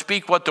tongue, then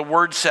speak what the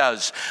Word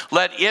says.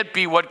 Let it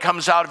be what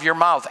comes out of your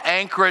mouth.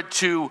 Anchor it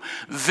to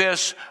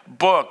this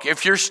book.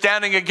 If you're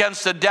standing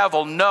against the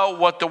devil, know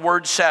what the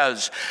Word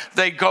says.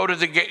 They go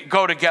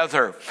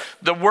together.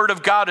 The Word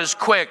of God is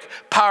quick,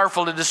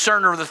 powerful, a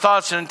discerner of the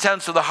thoughts and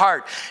intents of the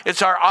heart.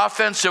 It's our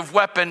offensive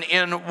weapon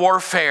in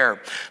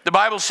warfare. The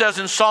Bible says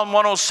in Psalm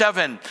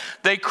 107,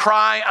 they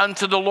cry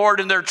unto the Lord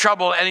in their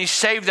trouble, and He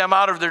saved them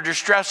out of their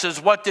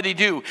distresses. What did He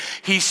do?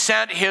 He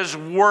sent His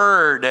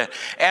Word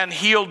and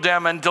healed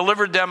them and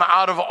delivered them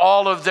out of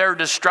all of their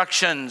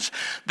destructions.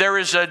 There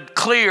is a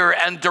clear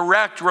and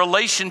direct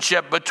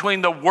relationship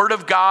between the Word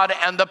of God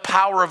and the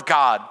power of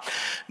God.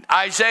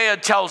 Isaiah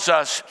tells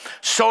us,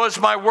 so is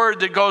my word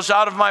that goes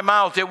out of my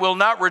mouth. It will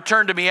not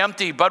return to me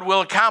empty, but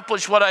will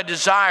accomplish what I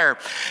desire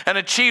and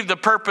achieve the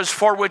purpose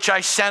for which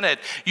I sent it.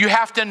 You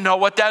have to know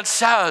what that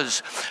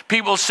says.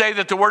 People say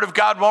that the word of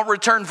God won't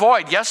return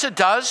void. Yes, it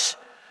does.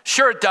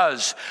 Sure it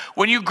does.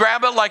 When you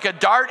grab it like a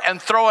dart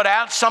and throw it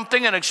at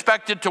something and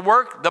expect it to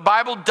work, the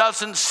Bible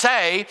doesn't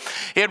say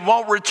it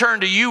won't return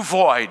to you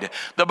void.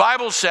 The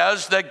Bible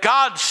says that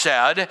God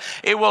said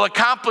it will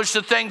accomplish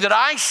the thing that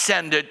I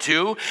send it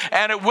to,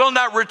 and it will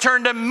not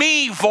return to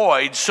me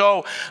void.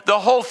 So the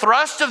whole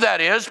thrust of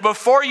that is,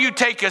 before you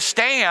take a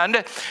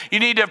stand, you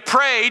need to have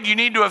prayed, you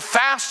need to have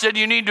fasted,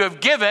 you need to have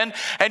given,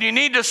 and you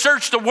need to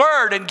search the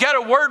word and get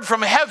a word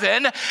from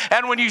heaven.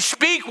 And when you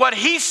speak what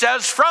he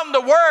says from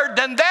the word,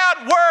 then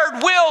that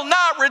word will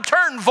not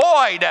return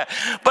void.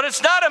 But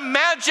it's not a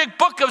magic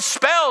book of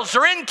spells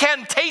or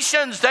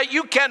incantations that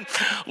you can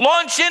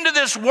launch into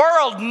this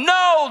world.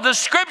 Know the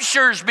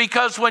scriptures,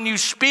 because when you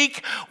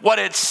speak what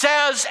it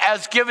says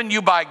as given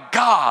you by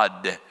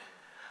God,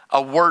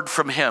 a word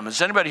from him.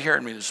 Is anybody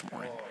hearing me this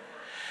morning?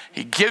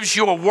 He gives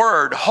you a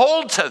word.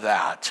 Hold to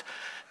that,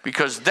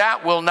 because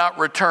that will not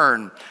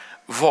return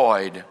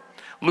void.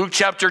 Luke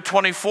chapter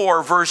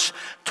 24, verse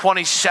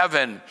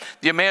 27,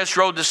 the Emmaus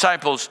Road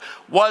disciples,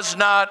 were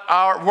not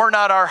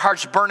our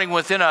hearts burning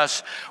within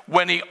us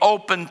when he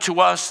opened to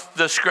us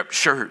the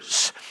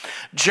scriptures?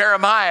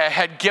 Jeremiah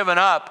had given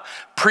up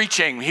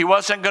preaching. He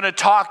wasn't going to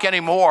talk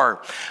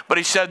anymore. But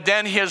he said,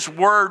 then his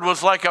word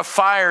was like a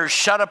fire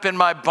shut up in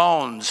my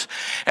bones,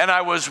 and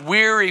I was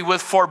weary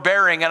with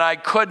forbearing, and I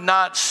could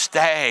not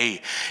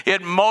stay.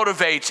 It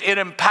motivates, it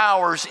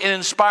empowers, it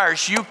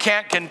inspires. You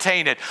can't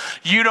contain it.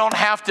 You don't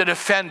have to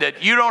defend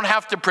it. You don't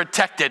have to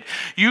protect it.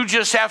 You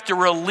just have to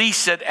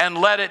release it and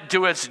let it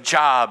do its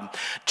job.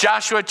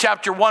 Joshua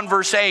chapter 1,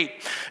 verse 8,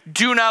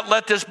 do not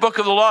let this book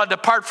of the law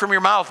depart from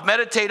your mouth.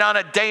 Meditate on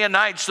it day and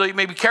night, so you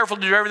may be careful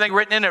to do everything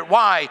written in it.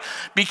 Why?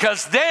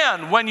 Because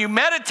then when you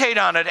meditate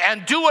on it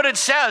and do what it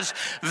says,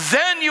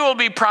 then you will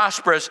be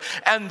prosperous,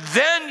 and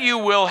then you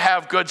will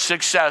have good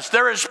success.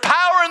 There is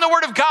power in the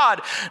word of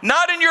God,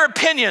 not in your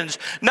opinions,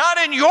 not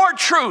in your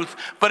truth,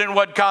 but in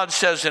what God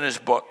says in his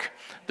book.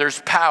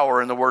 There's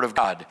power in the word of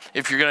God.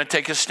 If you're going to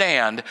take a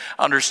stand,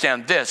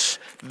 understand this.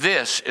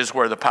 This is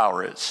where the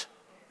power is.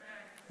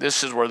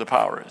 This is where the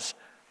power is.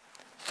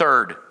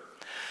 Third,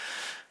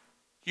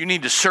 you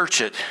need to search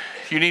it.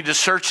 You need to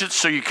search it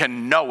so you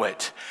can know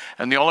it.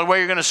 And the only way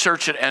you're going to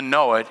search it and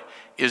know it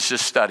is to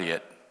study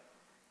it.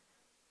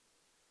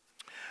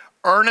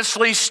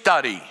 Earnestly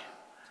study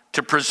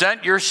to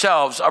present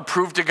yourselves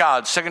approved to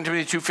God. 2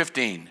 Timothy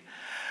 2:15.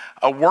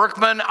 A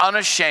workman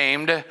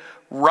unashamed,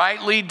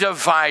 rightly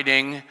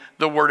dividing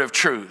the word of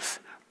truth.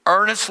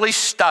 Earnestly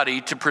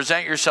study to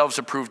present yourselves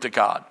approved to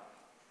God.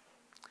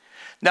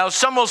 Now,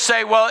 some will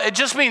say, well, it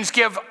just means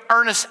give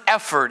earnest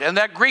effort. And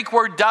that Greek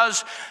word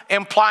does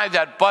imply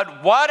that.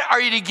 But what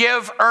are you to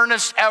give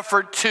earnest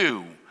effort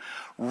to?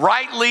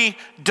 Rightly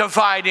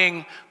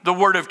dividing the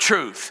word of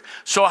truth.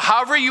 So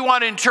however you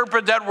want to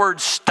interpret that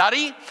word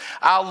study,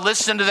 I'll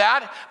listen to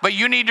that. But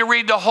you need to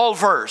read the whole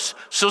verse.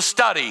 So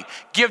study,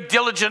 give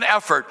diligent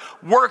effort,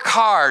 work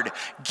hard,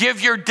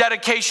 give your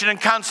dedication and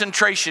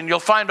concentration.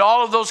 You'll find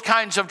all of those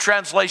kinds of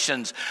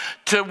translations.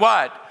 To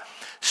what?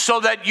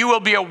 So that you will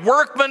be a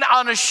workman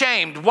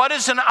unashamed. What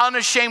is an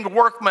unashamed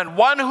workman?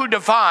 One who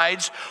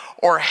divides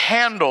or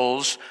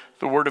handles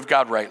the word of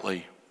God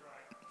rightly.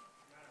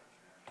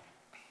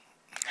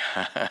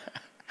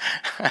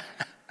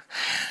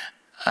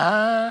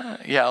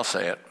 Yeah, I'll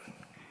say it.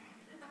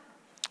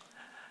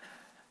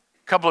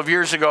 A couple of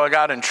years ago, I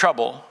got in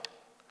trouble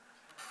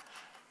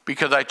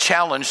because I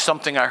challenged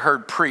something I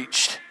heard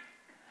preached.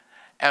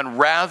 And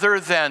rather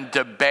than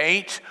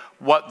debate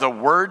what the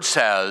word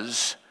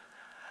says,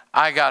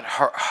 I got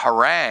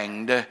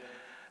harangued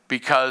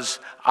because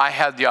I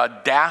had the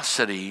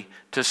audacity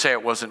to say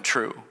it wasn't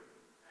true.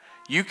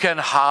 You can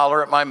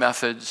holler at my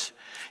methods.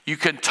 You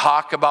can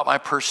talk about my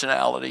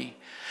personality.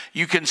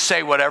 You can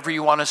say whatever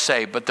you want to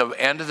say. But at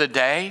the end of the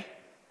day,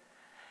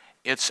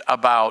 it's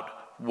about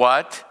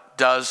what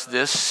does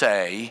this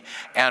say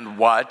and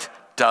what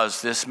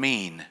does this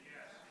mean?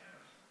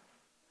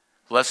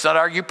 Let's not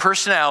argue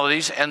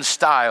personalities and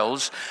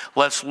styles.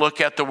 Let's look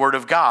at the Word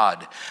of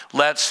God.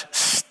 Let's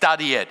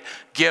study it.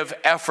 Give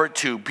effort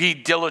to. Be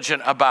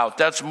diligent about.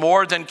 That's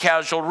more than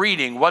casual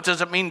reading. What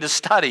does it mean to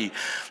study?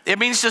 It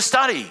means to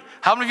study.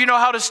 How many of you know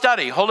how to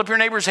study? Hold up your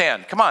neighbor's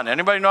hand. Come on,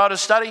 anybody know how to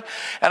study?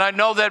 And I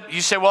know that you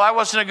say, well, I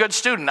wasn't a good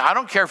student. I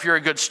don't care if you're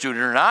a good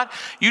student or not.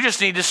 You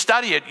just need to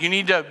study it. You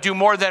need to do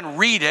more than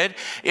read it.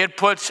 It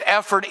puts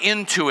effort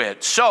into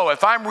it. So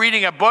if I'm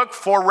reading a book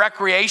for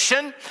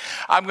recreation,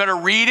 I'm going to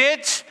read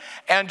it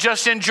and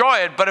just enjoy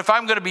it. But if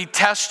I'm going to be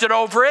tested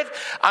over it,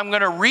 I'm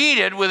going to read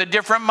it with a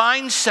different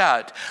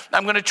mindset.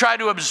 I'm going to try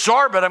to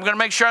absorb it. I'm going to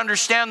make sure I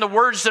understand the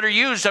words that are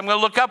used. I'm going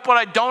to look up what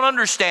I don't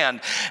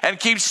understand and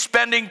keep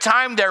spending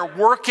time there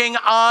working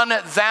on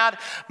that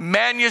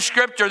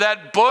manuscript or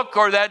that book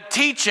or that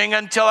teaching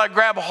until I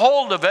grab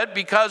hold of it,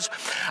 because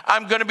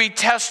I'm going to be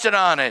tested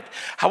on it.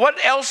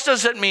 What else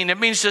does it mean? It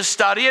means to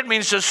study. It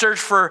means to search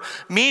for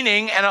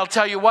meaning. And I'll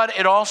tell you what,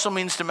 it also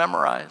means to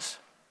memorize.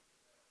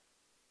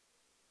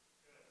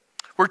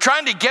 We're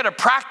trying to get a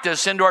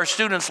practice into our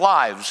students'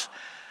 lives.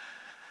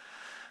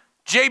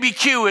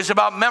 JBQ is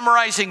about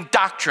memorizing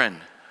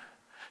doctrine.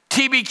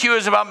 TBQ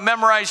is about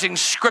memorizing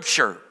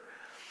scripture.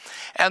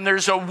 And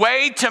there's a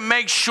way to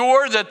make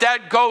sure that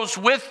that goes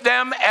with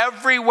them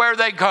everywhere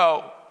they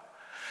go.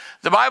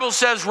 The Bible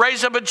says,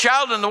 raise up a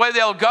child in the way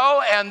they'll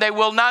go, and they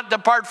will not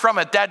depart from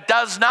it. That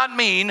does not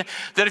mean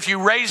that if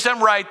you raise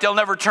them right, they'll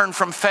never turn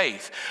from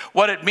faith.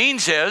 What it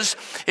means is,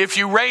 if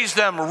you raise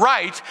them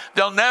right,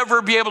 they'll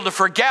never be able to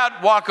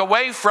forget, walk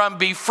away from,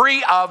 be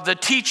free of the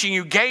teaching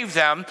you gave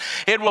them.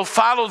 It will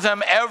follow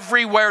them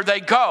everywhere they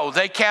go.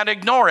 They can't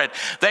ignore it.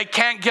 They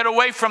can't get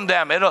away from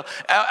them. It'll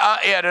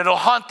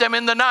haunt them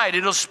in the night.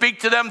 It'll speak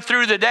to them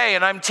through the day.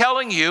 And I'm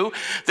telling you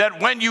that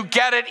when you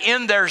get it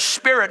in their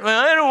spirit, well,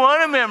 I don't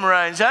want to memorize.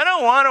 I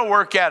don't want to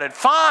work at it.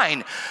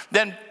 Fine.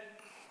 Then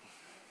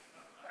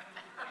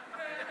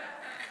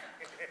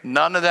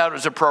none of that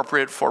was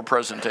appropriate for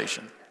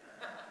presentation.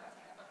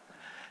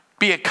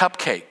 Be a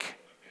cupcake.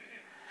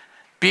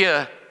 Be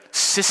a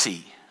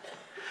sissy.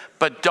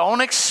 But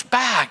don't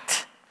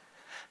expect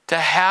to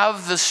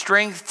have the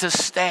strength to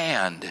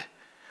stand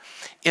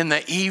in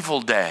the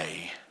evil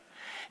day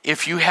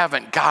if you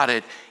haven't got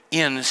it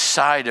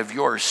inside of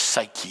your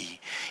psyche,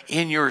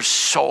 in your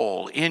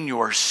soul, in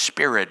your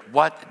spirit.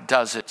 What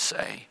does it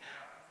say?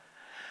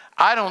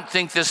 I don't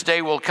think this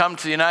day will come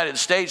to the United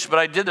States, but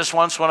I did this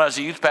once when I was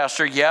a youth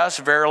pastor. Yes,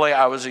 verily,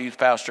 I was a youth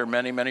pastor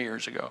many, many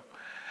years ago.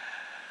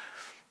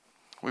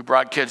 We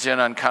brought kids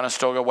in on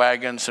Conestoga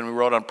wagons and we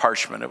rode on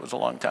parchment. It was a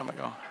long time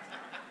ago.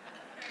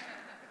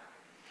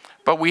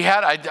 But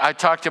I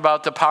talked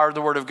about the power of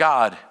the Word of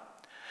God.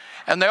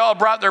 And they all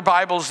brought their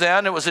Bibles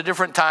then. It was a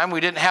different time. We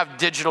didn't have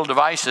digital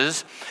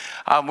devices.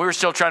 We were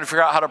still trying to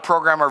figure out how to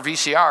program our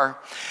VCR.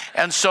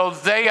 And so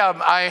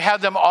I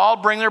had them all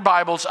bring their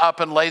Bibles up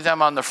and lay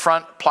them on the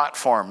front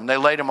platform. And they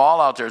laid them all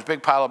out there. It was a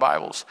big pile of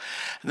Bibles.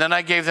 And then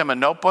I gave them a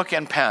notebook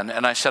and pen.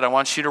 And I said, I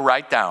want you to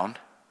write down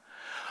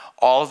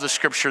all of the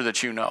scripture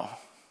that you know.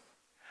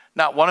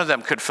 Not one of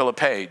them could fill a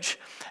page.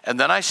 And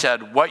then I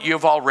said, what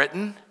you've all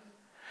written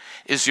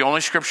is the only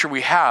scripture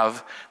we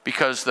have,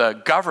 because the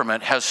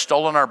government has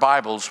stolen our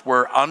Bibles.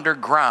 We're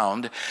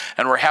underground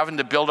and we're having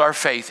to build our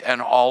faith,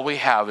 and all we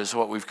have is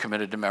what we've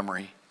committed to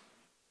memory.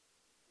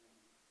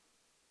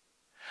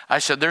 I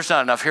said, there's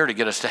not enough here to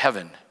get us to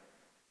heaven.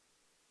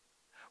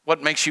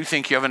 What makes you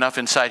think you have enough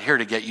inside here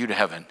to get you to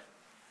heaven?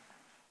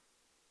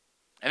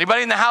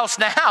 Anybody in the house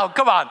now?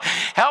 Come on,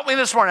 help me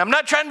this morning. I'm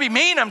not trying to be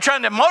mean. I'm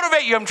trying to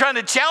motivate you. I'm trying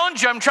to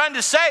challenge you. I'm trying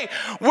to say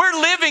we're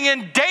living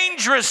in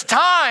dangerous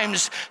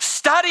times.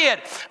 Study it,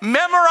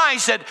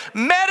 memorize it,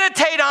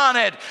 meditate on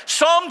it.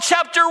 Psalm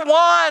chapter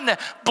 1,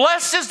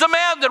 blessed is the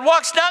man that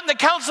walks not in the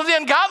counsel of the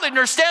ungodly,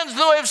 nor stands in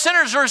the way of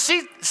sinners, or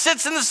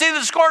sits in the seat of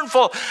the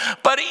scornful.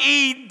 But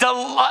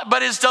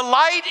his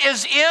delight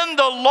is in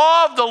the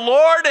law of the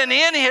Lord, and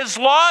in his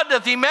law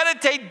doth he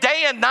meditate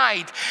day and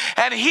night.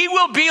 And he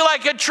will be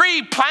like a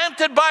tree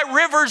planted by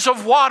rivers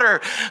of water,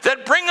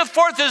 that bringeth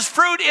forth his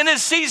fruit in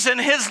his season.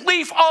 His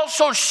leaf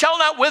also shall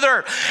not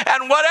wither,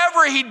 and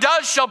whatever he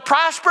does shall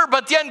prosper.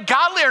 But the ungodly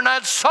are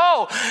not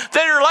so. They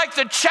are like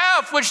the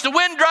chaff which the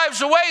wind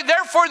drives away.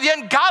 Therefore the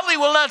ungodly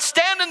will not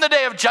stand in the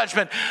day of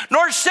judgment,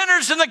 nor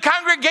sinners in the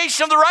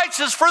congregation of the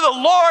righteous. For the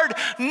Lord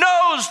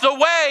knows the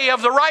way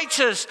of the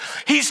righteous.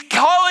 He's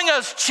calling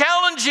us,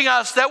 challenging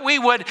us, that we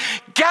would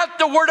get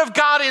the Word of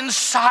God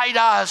inside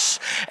us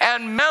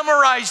and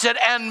memorize it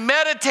and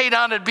meditate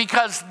on it,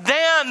 because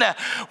then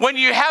when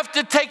you have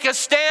to take a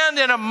stand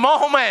in a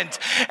moment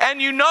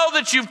and you know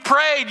that you've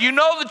prayed, you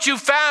know that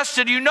you've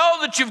fasted, you know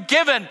that you've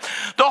given,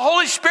 the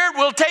Holy Spirit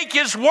will take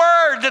his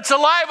word that's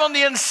alive on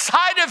the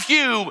inside of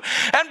you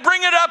and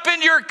bring it up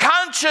in your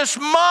conscious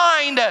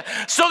mind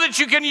so that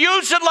you can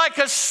use it like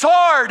a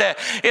sword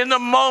in the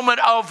moment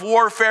of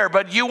warfare.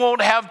 But you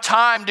won't have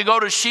time to go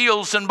to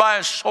Shields and buy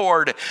a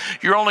sword.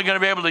 You're only going to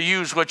be able to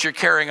use what you're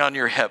carrying on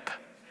your hip.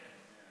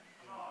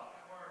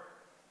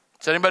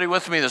 Is anybody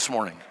with me this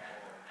morning?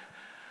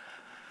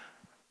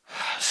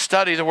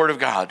 Study the Word of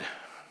God.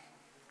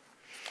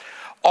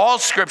 All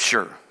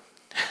Scripture.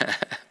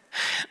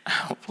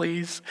 Oh,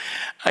 please.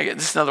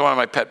 This is another one of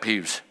my pet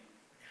peeves.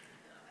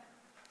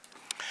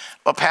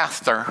 Well,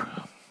 Pastor,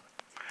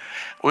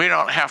 we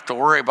don't have to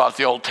worry about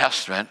the Old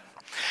Testament.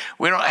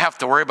 We don't have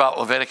to worry about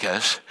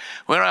Leviticus.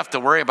 We don't have to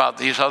worry about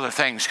these other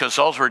things because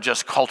those were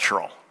just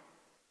cultural.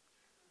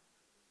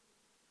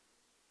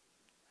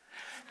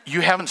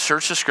 you haven't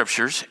searched the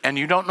scriptures and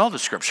you don't know the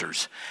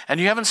scriptures and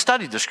you haven't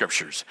studied the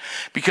scriptures,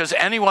 because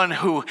anyone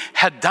who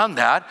had done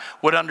that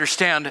would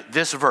understand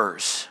this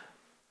verse.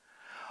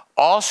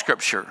 All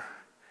scripture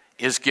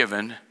is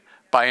given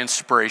by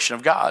inspiration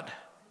of God.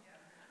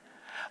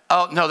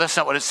 Oh, no, that's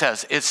not what it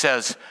says. It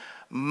says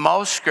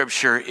most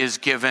scripture is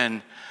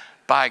given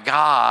by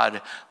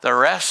God. The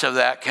rest of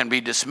that can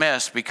be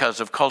dismissed because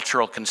of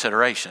cultural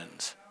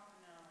considerations.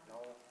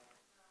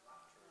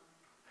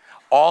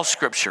 All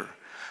scripture.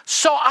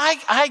 So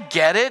I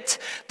get it.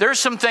 There's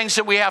some things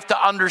that we have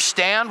to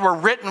understand. We're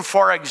written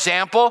for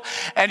example,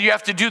 and you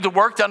have to do the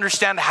work to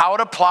understand how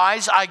it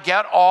applies. I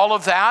get all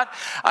of that.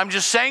 I'm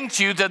just saying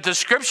to you that the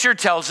scripture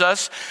tells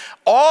us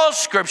all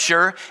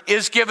scripture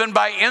is given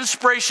by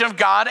inspiration of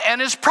God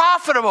and is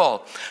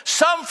profitable.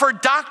 Some for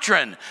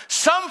doctrine,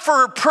 some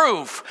for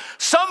reproof,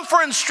 some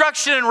for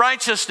instruction in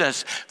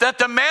righteousness, that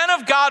the man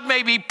of God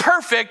may be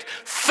perfect,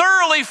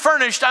 thoroughly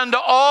furnished unto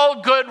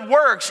all good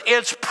works.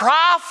 It's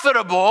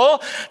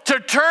profitable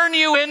to turn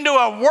you into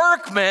a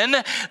workman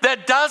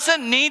that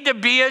doesn't need to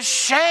be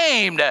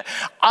ashamed.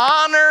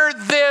 Honor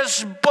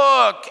this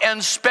book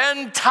and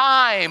spend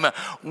time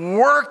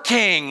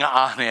working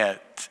on it.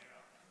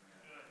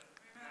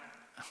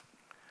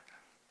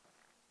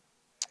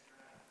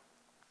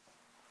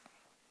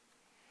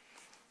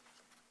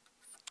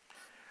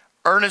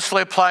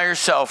 Earnestly apply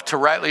yourself to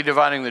rightly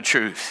dividing the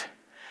truth.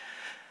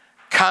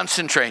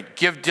 Concentrate,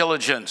 give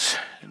diligence,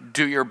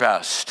 do your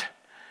best.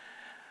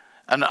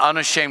 An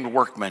unashamed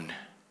workman.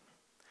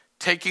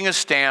 Taking a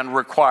stand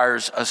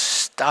requires a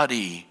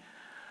study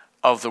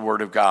of the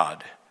Word of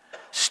God.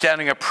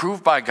 Standing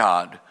approved by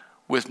God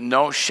with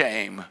no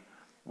shame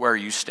where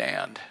you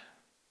stand.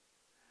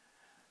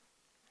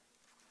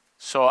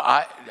 So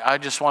I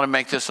just want to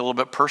make this a little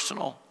bit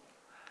personal.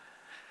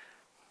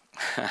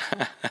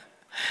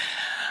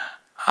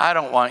 I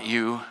don't want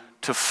you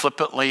to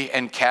flippantly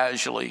and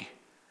casually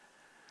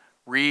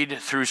read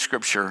through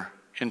Scripture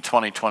in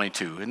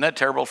 2022. Isn't that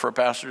terrible for a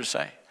pastor to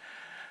say?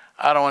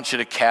 I don't want you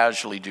to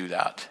casually do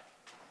that.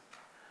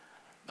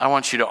 I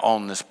want you to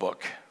own this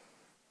book.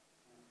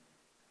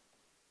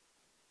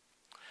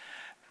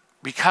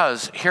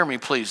 Because, hear me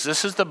please,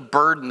 this is the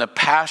burden, the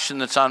passion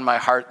that's on my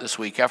heart this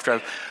week. After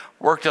I've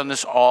worked on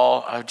this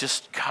all,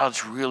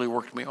 God's really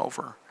worked me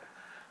over.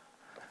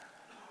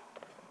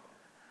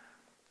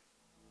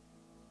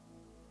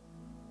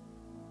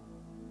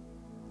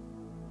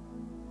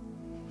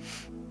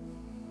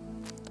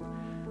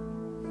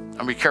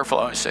 And be careful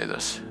how I say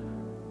this.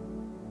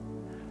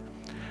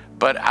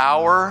 But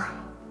our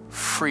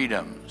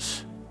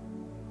freedoms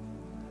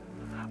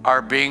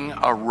are being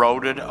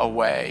eroded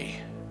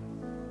away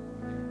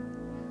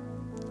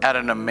at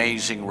an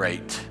amazing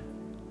rate.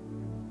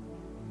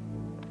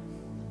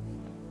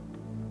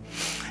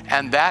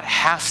 And that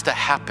has to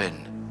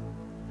happen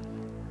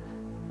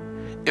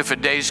if a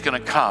day's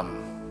going to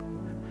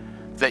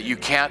come that you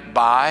can't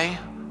buy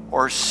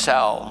or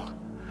sell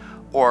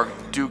or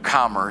do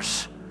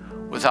commerce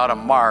without a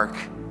mark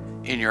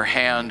in your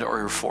hand or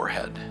your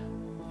forehead.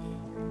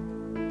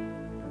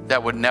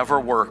 That would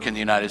never work in the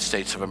United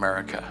States of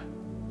America.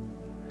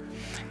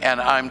 And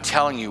I'm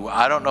telling you,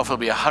 I don't know if it'll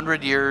be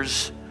 100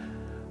 years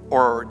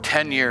or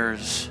 10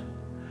 years,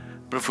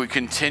 but if we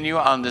continue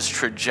on this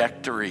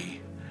trajectory,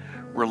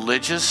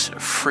 religious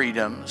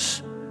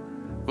freedoms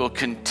will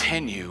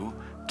continue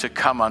to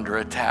come under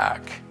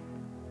attack.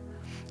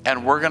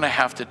 And we're going to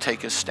have to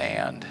take a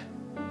stand.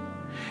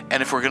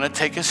 And if we're going to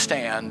take a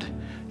stand,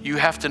 you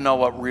have to know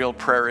what real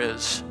prayer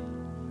is.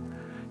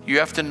 You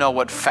have to know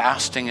what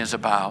fasting is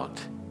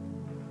about.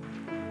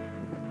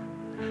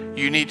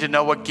 You need to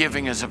know what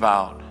giving is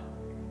about.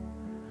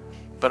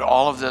 But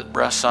all of that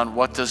rests on,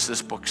 what does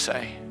this book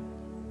say?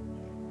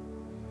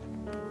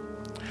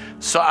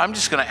 So I'm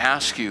just going to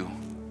ask you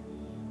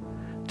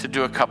to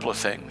do a couple of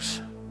things.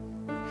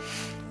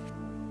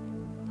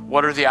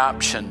 What are the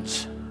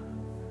options?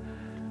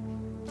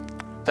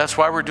 That's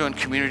why we're doing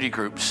community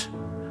groups,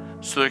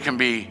 so there can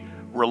be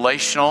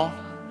relational.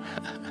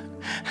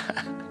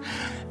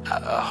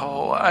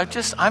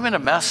 I'm in a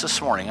mess this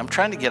morning. I'm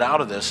trying to get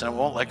out of this and it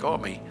won't let go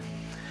of me.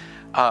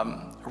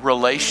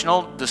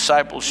 Relational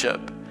discipleship.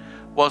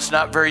 Well, it's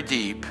not very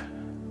deep.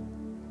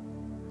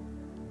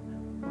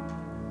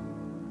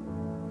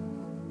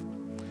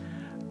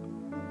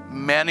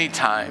 Many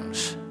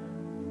times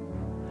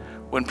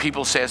when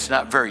people say it's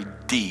not very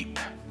deep,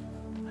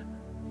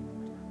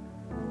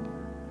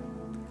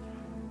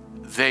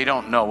 they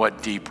don't know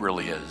what deep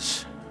really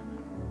is.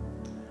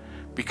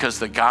 Because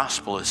the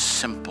gospel is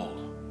simple.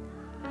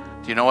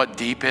 Do you know what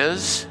deep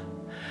is?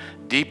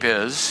 Deep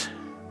is,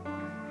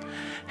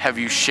 have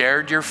you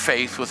shared your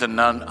faith with an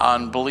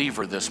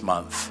unbeliever this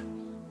month?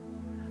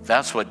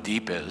 That's what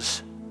deep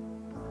is.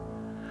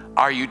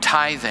 Are you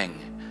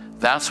tithing?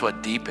 That's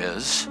what deep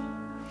is.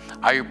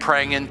 Are you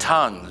praying in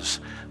tongues?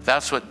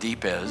 That's what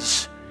deep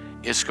is.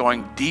 It's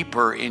going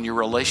deeper in your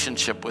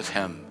relationship with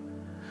Him.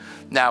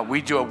 Now,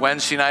 we do a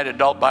Wednesday night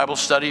adult Bible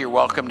study. You're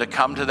welcome to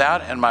come to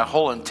that. And my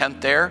whole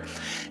intent there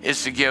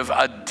is to give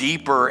a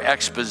deeper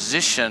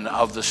exposition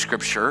of the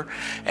scripture.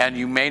 And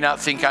you may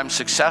not think I'm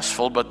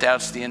successful, but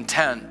that's the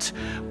intent.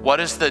 What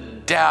is the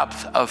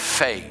depth of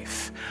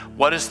faith?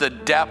 What is the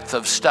depth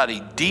of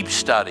study? Deep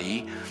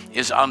study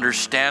is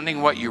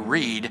understanding what you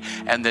read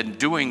and then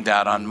doing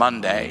that on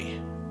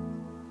Monday.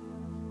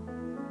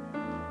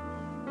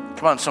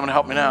 Come on, someone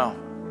help me now.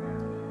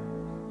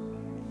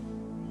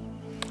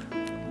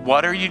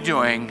 What are you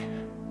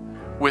doing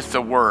with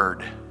the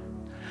word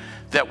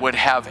that would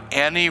have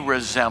any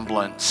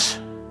resemblance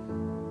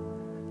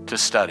to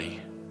study?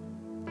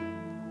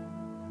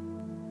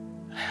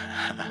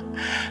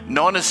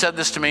 No one has said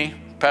this to me.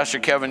 Pastor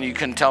Kevin, you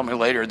can tell me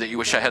later that you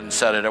wish I hadn't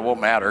said it. It won't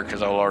matter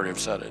because I will already have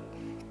said it.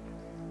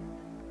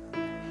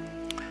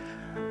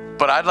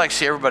 But I'd like to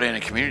see everybody in a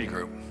community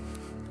group.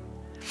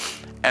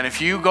 And if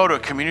you go to a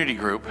community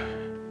group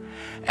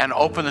and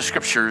open the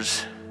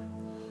scriptures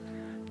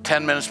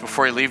 10 minutes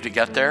before you leave to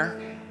get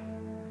there,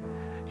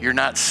 you're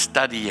not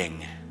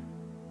studying.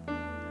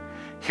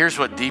 Here's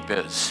what deep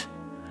is.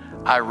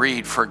 I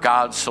read, for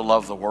God so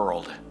loved the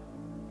world.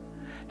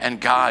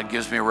 And God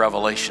gives me a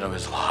revelation of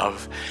his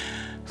love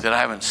that I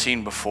haven't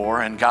seen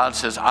before. And God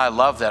says, I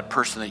love that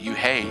person that you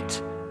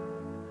hate.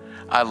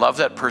 I love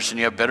that person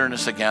you have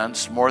bitterness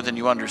against more than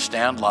you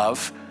understand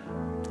love.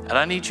 And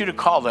I need you to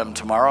call them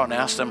tomorrow and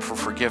ask them for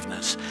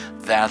forgiveness.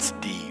 That's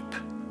deep.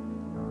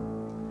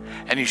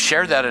 And you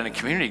share that in a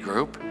community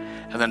group,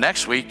 and the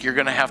next week you're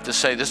going to have to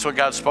say, this is what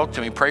God spoke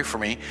to me, pray for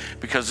me,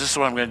 because this is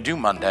what I'm going to do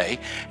Monday.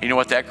 And you know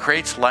what? That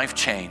creates life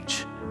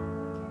change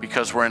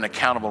because we're in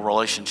accountable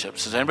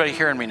relationships. Is anybody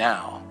hearing me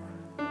now?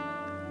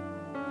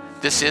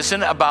 This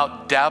isn't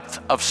about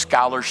depth of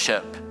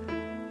scholarship.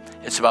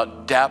 It's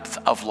about depth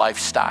of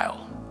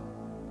lifestyle,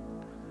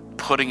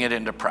 putting it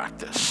into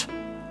practice.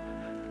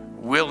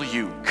 Will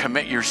you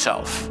commit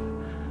yourself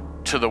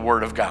to the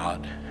Word of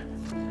God?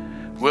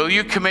 Will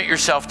you commit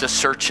yourself to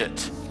search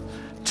it,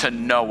 to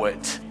know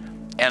it,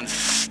 and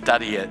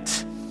study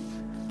it?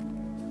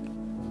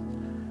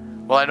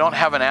 Well, I don't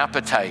have an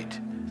appetite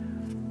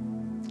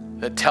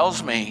that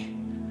tells me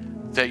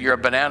that you're a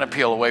banana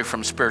peel away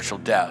from spiritual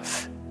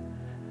death,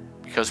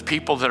 because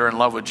people that are in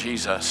love with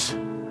Jesus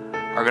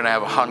are going to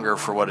have a hunger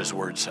for what his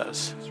word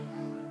says.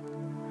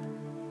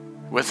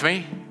 With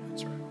me?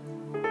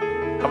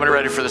 How many are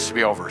ready for this to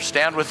be over?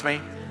 Stand with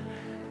me.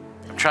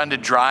 I'm trying to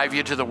drive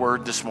you to the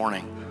word this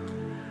morning.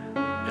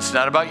 It's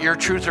not about your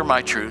truth or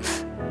my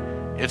truth.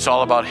 It's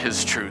all about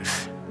his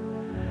truth.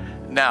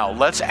 Now,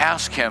 let's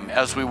ask him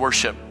as we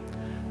worship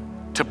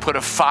to put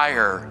a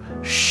fire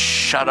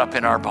shut up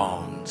in our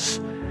bones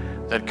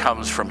that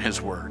comes from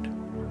his word.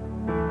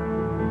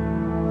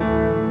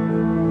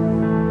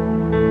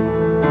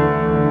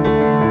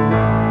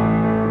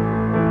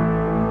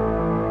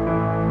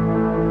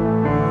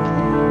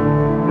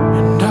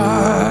 And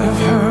I've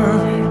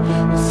heard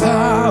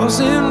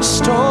 1,000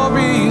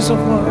 stories of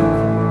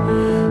what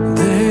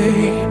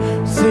they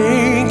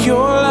think you're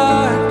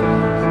like,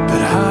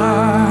 but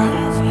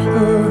I've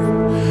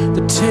heard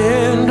the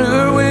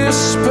tender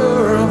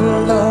whisper of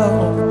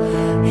love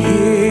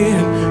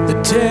in the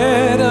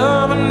dead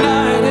of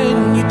night,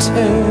 and you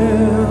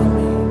tell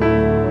me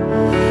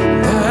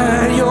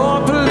that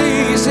you're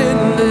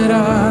pleasing, that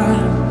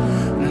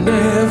I'm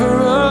never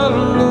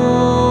alone.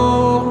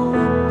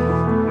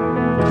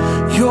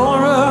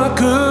 You're a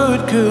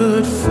good,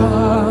 good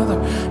Father.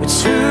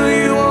 It's who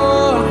you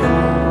are.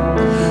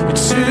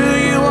 It's who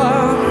you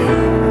are.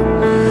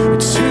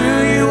 It's who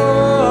you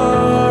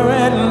are,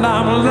 and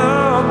I'm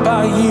loved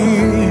by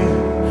you.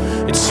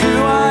 It's who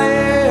I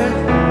am.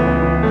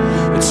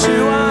 It's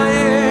who I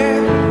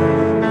am.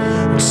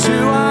 It's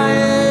who I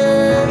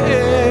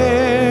am.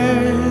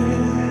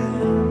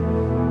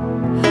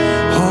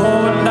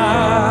 Oh, and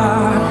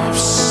I've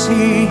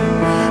seen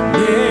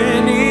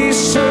many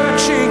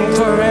searching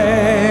for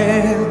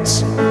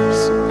answers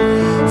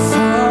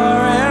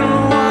far and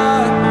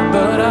wide,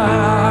 but I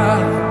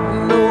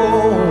know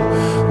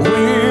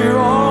we're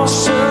all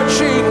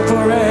searching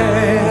for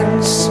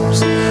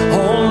answers.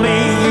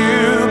 Only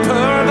you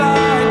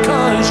provide,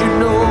 'cause you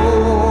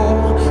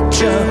know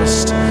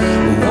just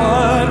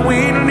what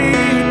we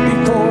need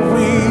before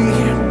we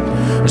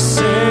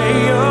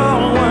say a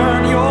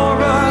word.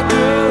 You're a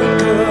good,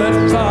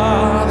 good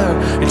Father.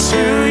 It's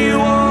who you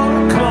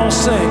are. Come on,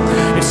 sing.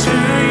 It's who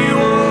you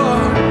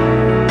are.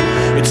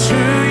 It's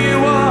who you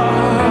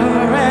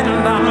are,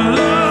 and I'm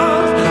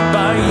loved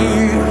by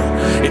you.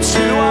 It's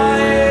who I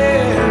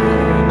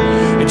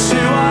am. It's who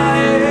I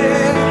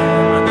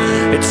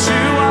am. It's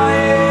who I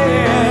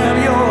am.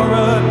 You're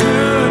a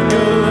good,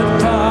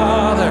 good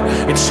Father.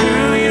 It's who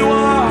you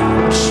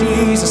are,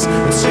 Jesus.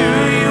 It's who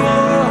you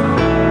are.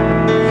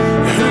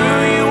 Who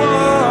you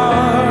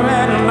are,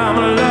 and I'm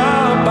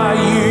loved by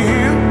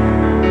you.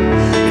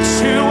 It's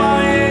who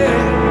I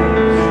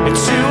am.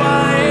 It's who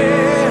I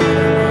am.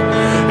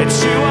 It's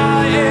who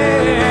I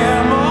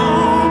am.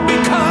 Oh,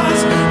 because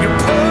you're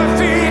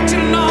perfect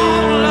in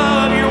all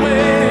of your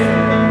ways.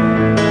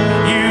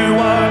 You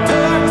are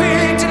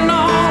perfect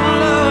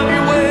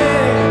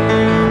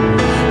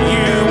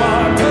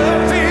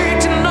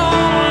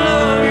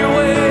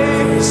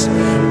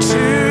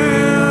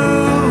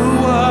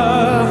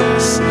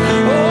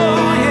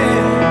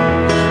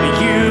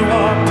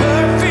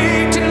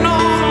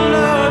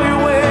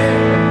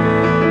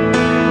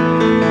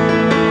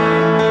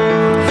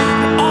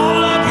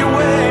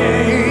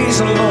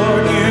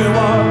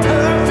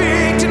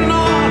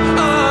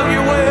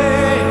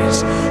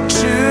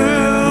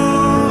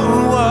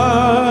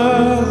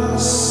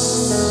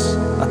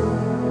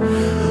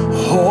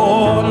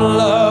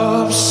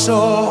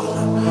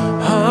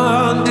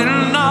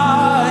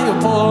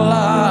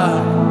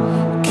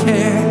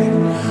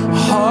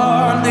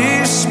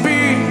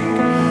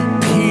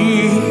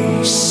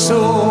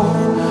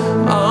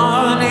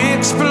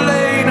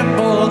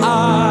unexplainable.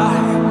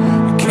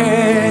 I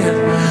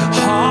can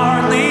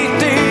hardly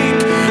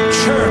think.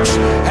 Church,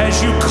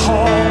 as you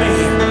call me,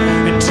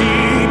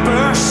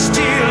 deeper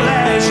still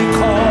as you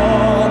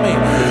call me.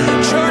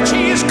 Church,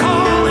 he is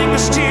calling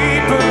us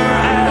deeper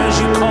as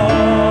you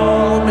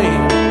call me.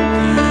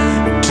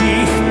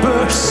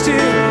 Deeper still.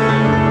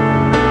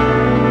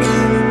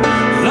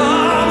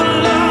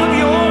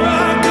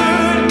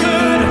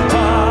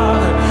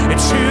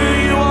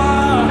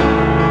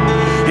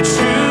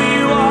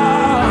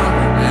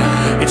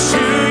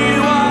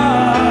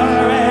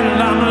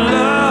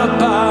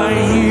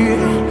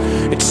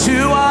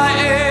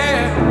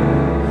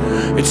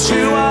 It's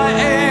who I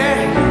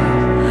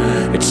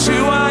am. It's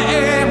who I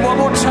am. One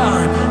more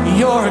time.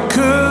 You're a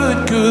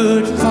good,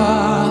 good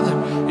Father.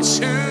 It's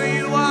who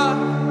you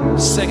are.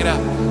 Sing it out.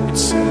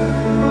 It's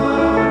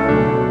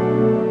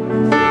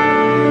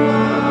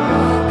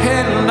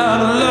and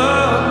I'm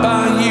loved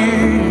by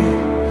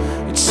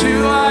you. It's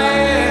who I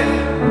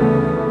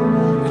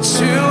am. It's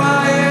who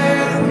I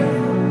am.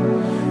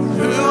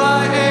 Who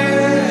I am.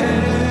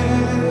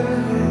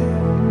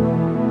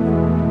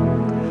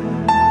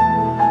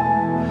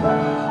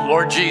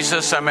 Lord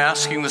Jesus, I'm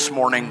asking this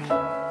morning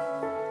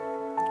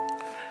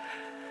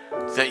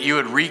that you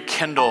would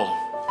rekindle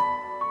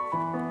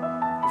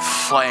a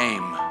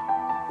flame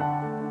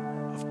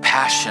of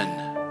passion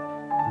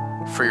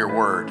for your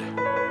word.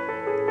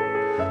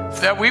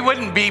 That we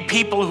wouldn't be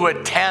people who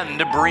attend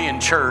Berean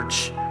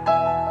Church,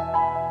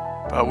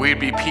 but we'd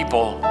be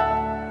people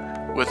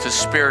with the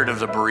spirit of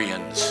the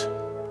Bereans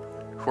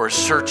who are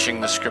searching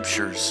the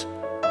scriptures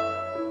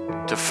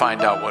to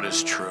find out what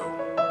is true.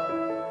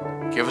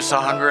 Give us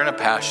a hunger and a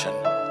passion,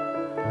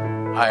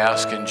 I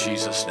ask in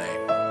Jesus'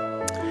 name.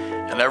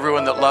 And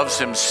everyone that loves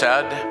him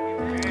said,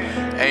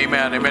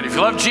 amen, amen. If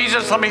you love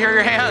Jesus, let me hear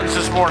your hands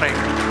this morning.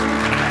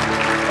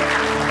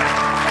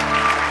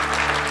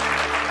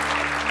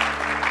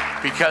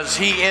 Because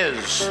he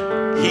is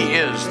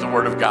the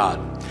Word of God.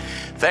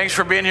 Thanks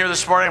for being here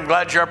this morning. I'm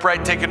glad you're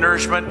upright, taking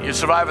nourishment. You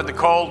survived in the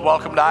cold.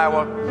 Welcome to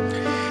Iowa.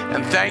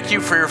 And thank you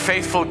for your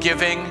faithful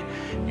giving.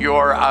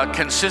 Your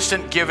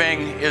consistent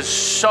giving is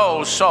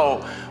so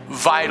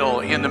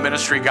vital in the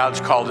ministry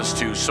God's called us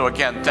to. So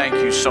again, thank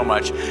you so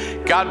much.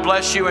 God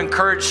bless you.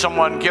 Encourage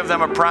someone. Give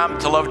them a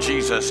prompt to love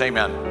Jesus.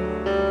 Amen.